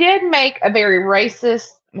 he did make a very racist,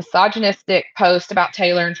 misogynistic post about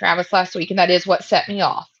Taylor and Travis last week, and that is what set me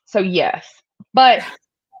off. So yes. But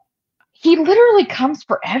he literally comes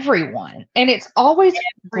for everyone, and it's always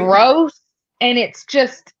gross, and it's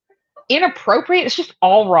just inappropriate. It's just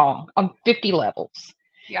all wrong on 50 levels.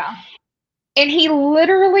 Yeah. And he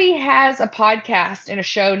literally has a podcast and a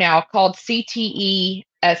show now called CTE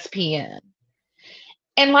SPN.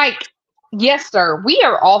 And like, yes, sir, we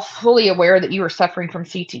are all fully aware that you are suffering from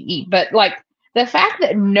CTE, but like the fact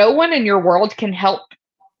that no one in your world can help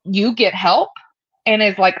you get help and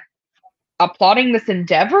is like applauding this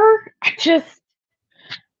endeavor,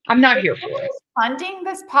 I'm not here for it. Funding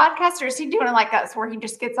this podcast, or is he doing it like us where he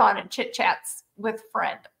just gets on and chit chats with a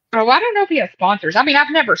friend? Oh, I don't know if he has sponsors. I mean,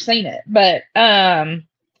 I've never seen it, but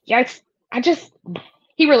yeah,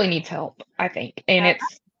 he really needs help, I think. And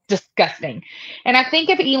it's disgusting. And I think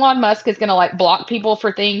if Elon Musk is gonna like block people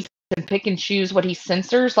for things and pick and choose what he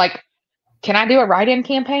censors, like, can I do a write-in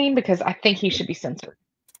campaign? Because I think he should be censored.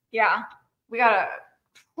 Yeah. We gotta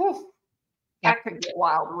that could get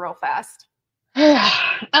wild real fast.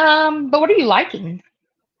 But what are you liking?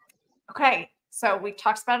 Okay. So we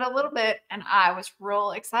talked about it a little bit, and I was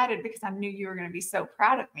real excited because I knew you were going to be so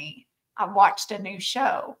proud of me. I watched a new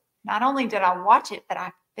show. Not only did I watch it, but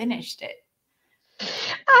I finished it.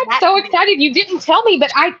 I'm so excited. You didn't tell me,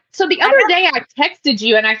 but so the other day I texted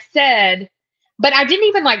you and I said, but I didn't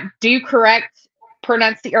even like do correct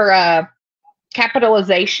pronunciation or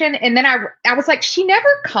capitalization. And then I was like, she never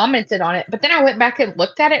commented on it. But then I went back and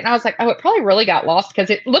looked at it and I was like, oh, it probably really got lost because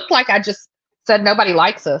it looked like I just said nobody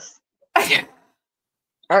likes us.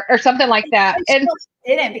 or something like that. And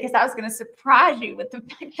didn't, because I was going to surprise you with the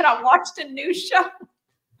fact that I watched a new show.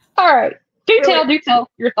 All right. Do tell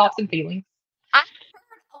your thoughts and feelings. I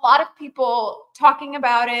heard a lot of people talking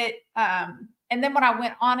about it. And then when I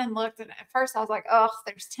went on and looked, and at first I was like, oh,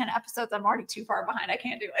 there's 10 episodes. I'm already too far behind. I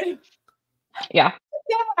can't do it. Yeah. But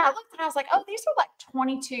then when I looked and I was like, oh, these are like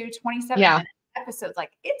 22, 27 minute episodes.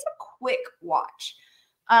 Like, it's a quick watch.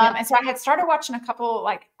 And so I had started watching a couple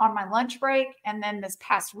like on my lunch break. And then this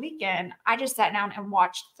past weekend, I just sat down and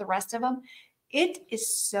watched the rest of them. It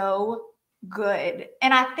is so good.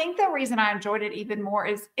 And I think the reason I enjoyed it even more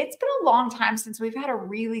is it's been a long time since we've had a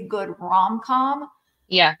really good rom-com.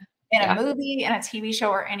 Yeah. In a movie, in a TV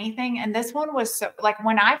show, or anything. And this one was so, like,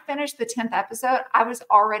 when I finished the 10th episode, I was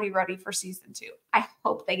already ready for season 2. I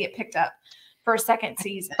hope they get picked up for a second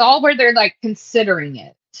season. It's all where they're like considering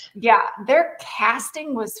it. Yeah, their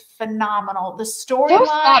casting was phenomenal. The storyline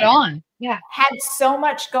spot on. Yeah, had so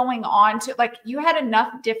much going on to, like, you had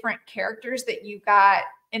enough different characters that you got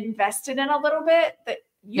invested in a little bit that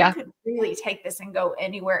you could really take this and go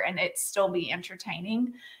anywhere and it still be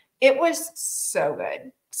entertaining. It was so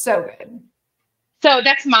good. So good. So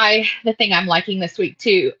that's the thing I'm liking this week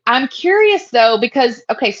too. I'm curious though, because,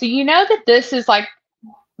 okay, so you know that this is like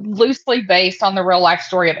loosely based on the real life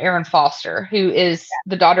story of Erin Foster, who is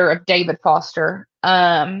the daughter of David Foster.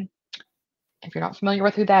 If you're not familiar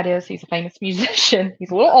with who that is, he's a famous musician.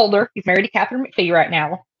 He's a little older. He's married to Catherine McPhee right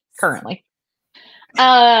now, currently.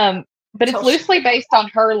 But it's loosely based on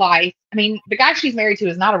her life. I mean, the guy she's married to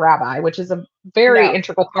is not a rabbi, which is a very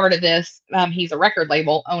integral part of this. He's a record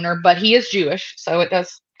label owner, but he is Jewish, so it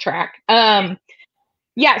does track.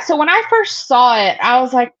 Yeah, so when I first saw it, I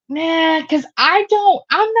was like, nah, because I'm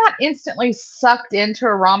not instantly sucked into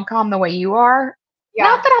a rom-com the way you are. Yeah.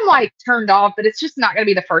 Not that I'm like turned off, but it's just not going to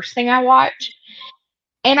be the first thing I watch.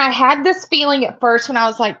 And I had this feeling at first when I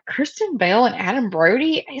was like, Kristen Bell and Adam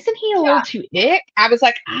Brody, isn't he a little too ick? I was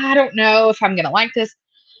like, I don't know if I'm going to like this.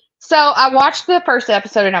 So I watched the first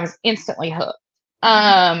episode and I was instantly hooked.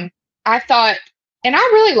 I thought, and I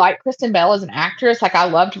really like Kristen Bell as an actress. Like, I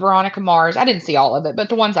loved Veronica Mars. I didn't see all of it, but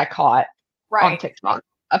the ones I caught on TikTok,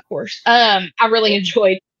 of course. I really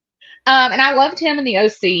enjoyed. And I loved him in the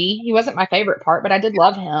OC. He wasn't my favorite part, but I did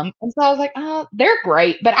love him. And so I was like, oh, they're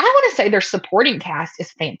great. But I want to say their supporting cast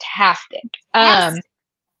is fantastic.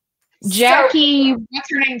 Jackie,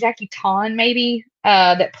 what's her name? Jackie Ton, maybe,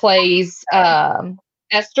 that plays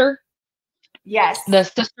Esther. Yes. The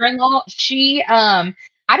sister-in-law. She, I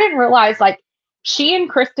didn't realize, like, she and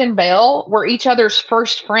Kristen Bell were each other's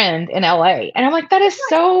first friend in LA. And I'm like, that is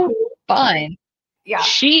so fun. Yeah.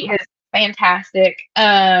 She is fantastic.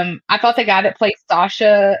 I thought the guy that played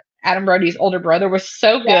Sasha, Adam Brody's older brother, was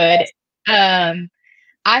so good.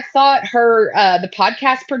 I thought her, the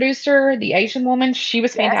podcast producer, the Asian woman, she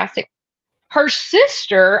was fantastic. Her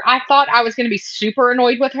sister, I thought I was going to be super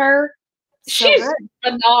annoyed with her. She's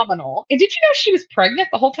phenomenal. And did you know she was pregnant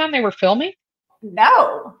the whole time they were filming?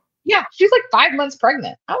 No. Yeah, she's like 5 months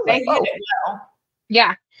pregnant. I was like, oh.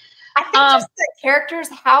 Yeah. I think just the characters,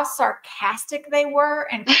 how sarcastic they were,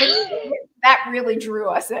 and that really drew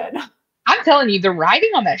us in. I'm telling you, the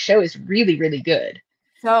writing on that show is really, really good.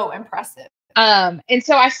 So impressive. And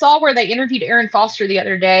so I saw where they interviewed Erin Foster the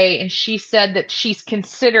other day, and she said that she's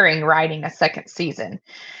considering writing a second season.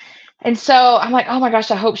 And so I'm like, oh my gosh,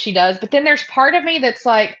 I hope she does. But then there's part of me that's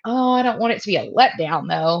like, oh, I don't want it to be a letdown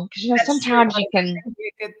though, because you know sometimes you can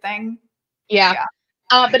be a good thing. Yeah.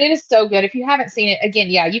 But it is so good. If you haven't seen it, again,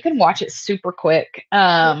 yeah, you can watch it super quick.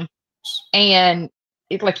 And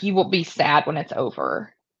it like you will be sad when it's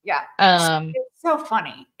over. Yeah. It's so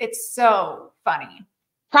funny. It's so funny.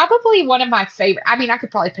 Probably one of my favorite. I mean, I could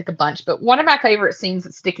probably pick a bunch, but one of my favorite scenes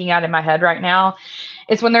that's sticking out in my head right now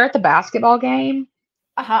is when they're at the basketball game.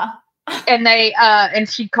 And and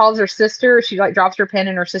she calls her sister. She like drops her pen,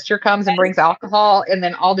 and her sister comes and brings alcohol, and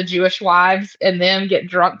then all the Jewish wives and them get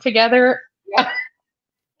drunk together. Yeah.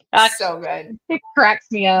 So good. It cracks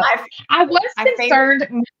me up. I was concerned at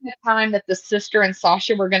the time that the sister and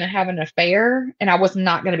Sasha were going to have an affair, and I was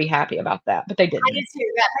not going to be happy about that, but they didn't. I did too.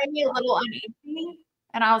 That made me a little uneasy,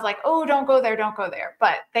 and I was like, "Oh, don't go there, don't go there."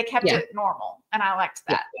 But they kept it normal, and I liked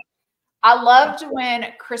that. Yeah. I loved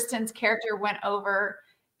when Kristen's character went over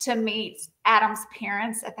to meet Adam's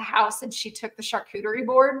parents at the house, and she took the charcuterie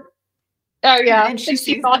board. Oh yeah, and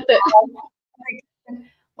she thought that.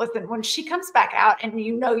 Listen, when she comes back out and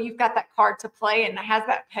you know you've got that card to play and has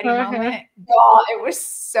that petty moment, oh, it was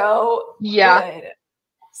so good.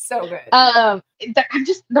 So good. I'm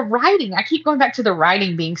just the writing. I keep going back to the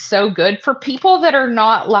writing being so good for people that are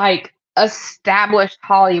not like established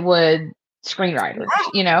Hollywood screenwriters,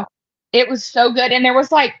 you know. It was so good. And there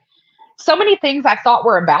was like so many things I thought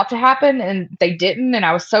were about to happen and they didn't. And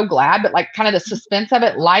I was so glad, but like kind of the suspense of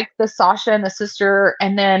it, like the Sasha and the sister.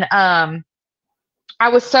 And then I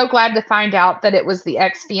was so glad to find out that it was the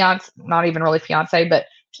ex-fiance, not even really fiance, but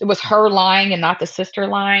it was her lying and not the sister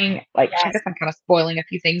lying. Like, I guess I'm kind of spoiling a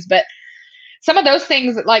few things, but some of those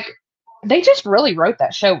things, like, they just really wrote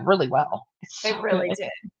that show really well. They really did.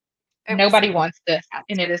 Nobody wants this,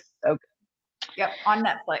 and it is so good. Yep, on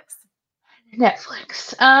Netflix.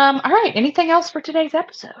 All right. Anything else for today's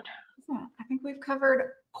episode? I think we've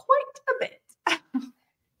covered quite a bit.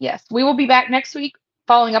 Yes, we will be back next week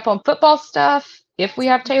following up on football stuff. If we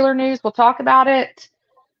have Taylor news, we'll talk about it.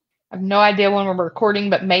 I have no idea when we're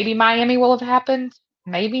recording, but maybe Miami will have happened.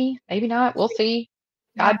 Maybe not. We'll see.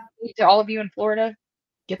 God to all of you in Florida.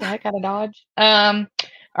 Get the heck out of Dodge. All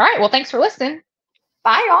right. Well, thanks for listening.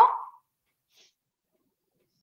 Bye, y'all.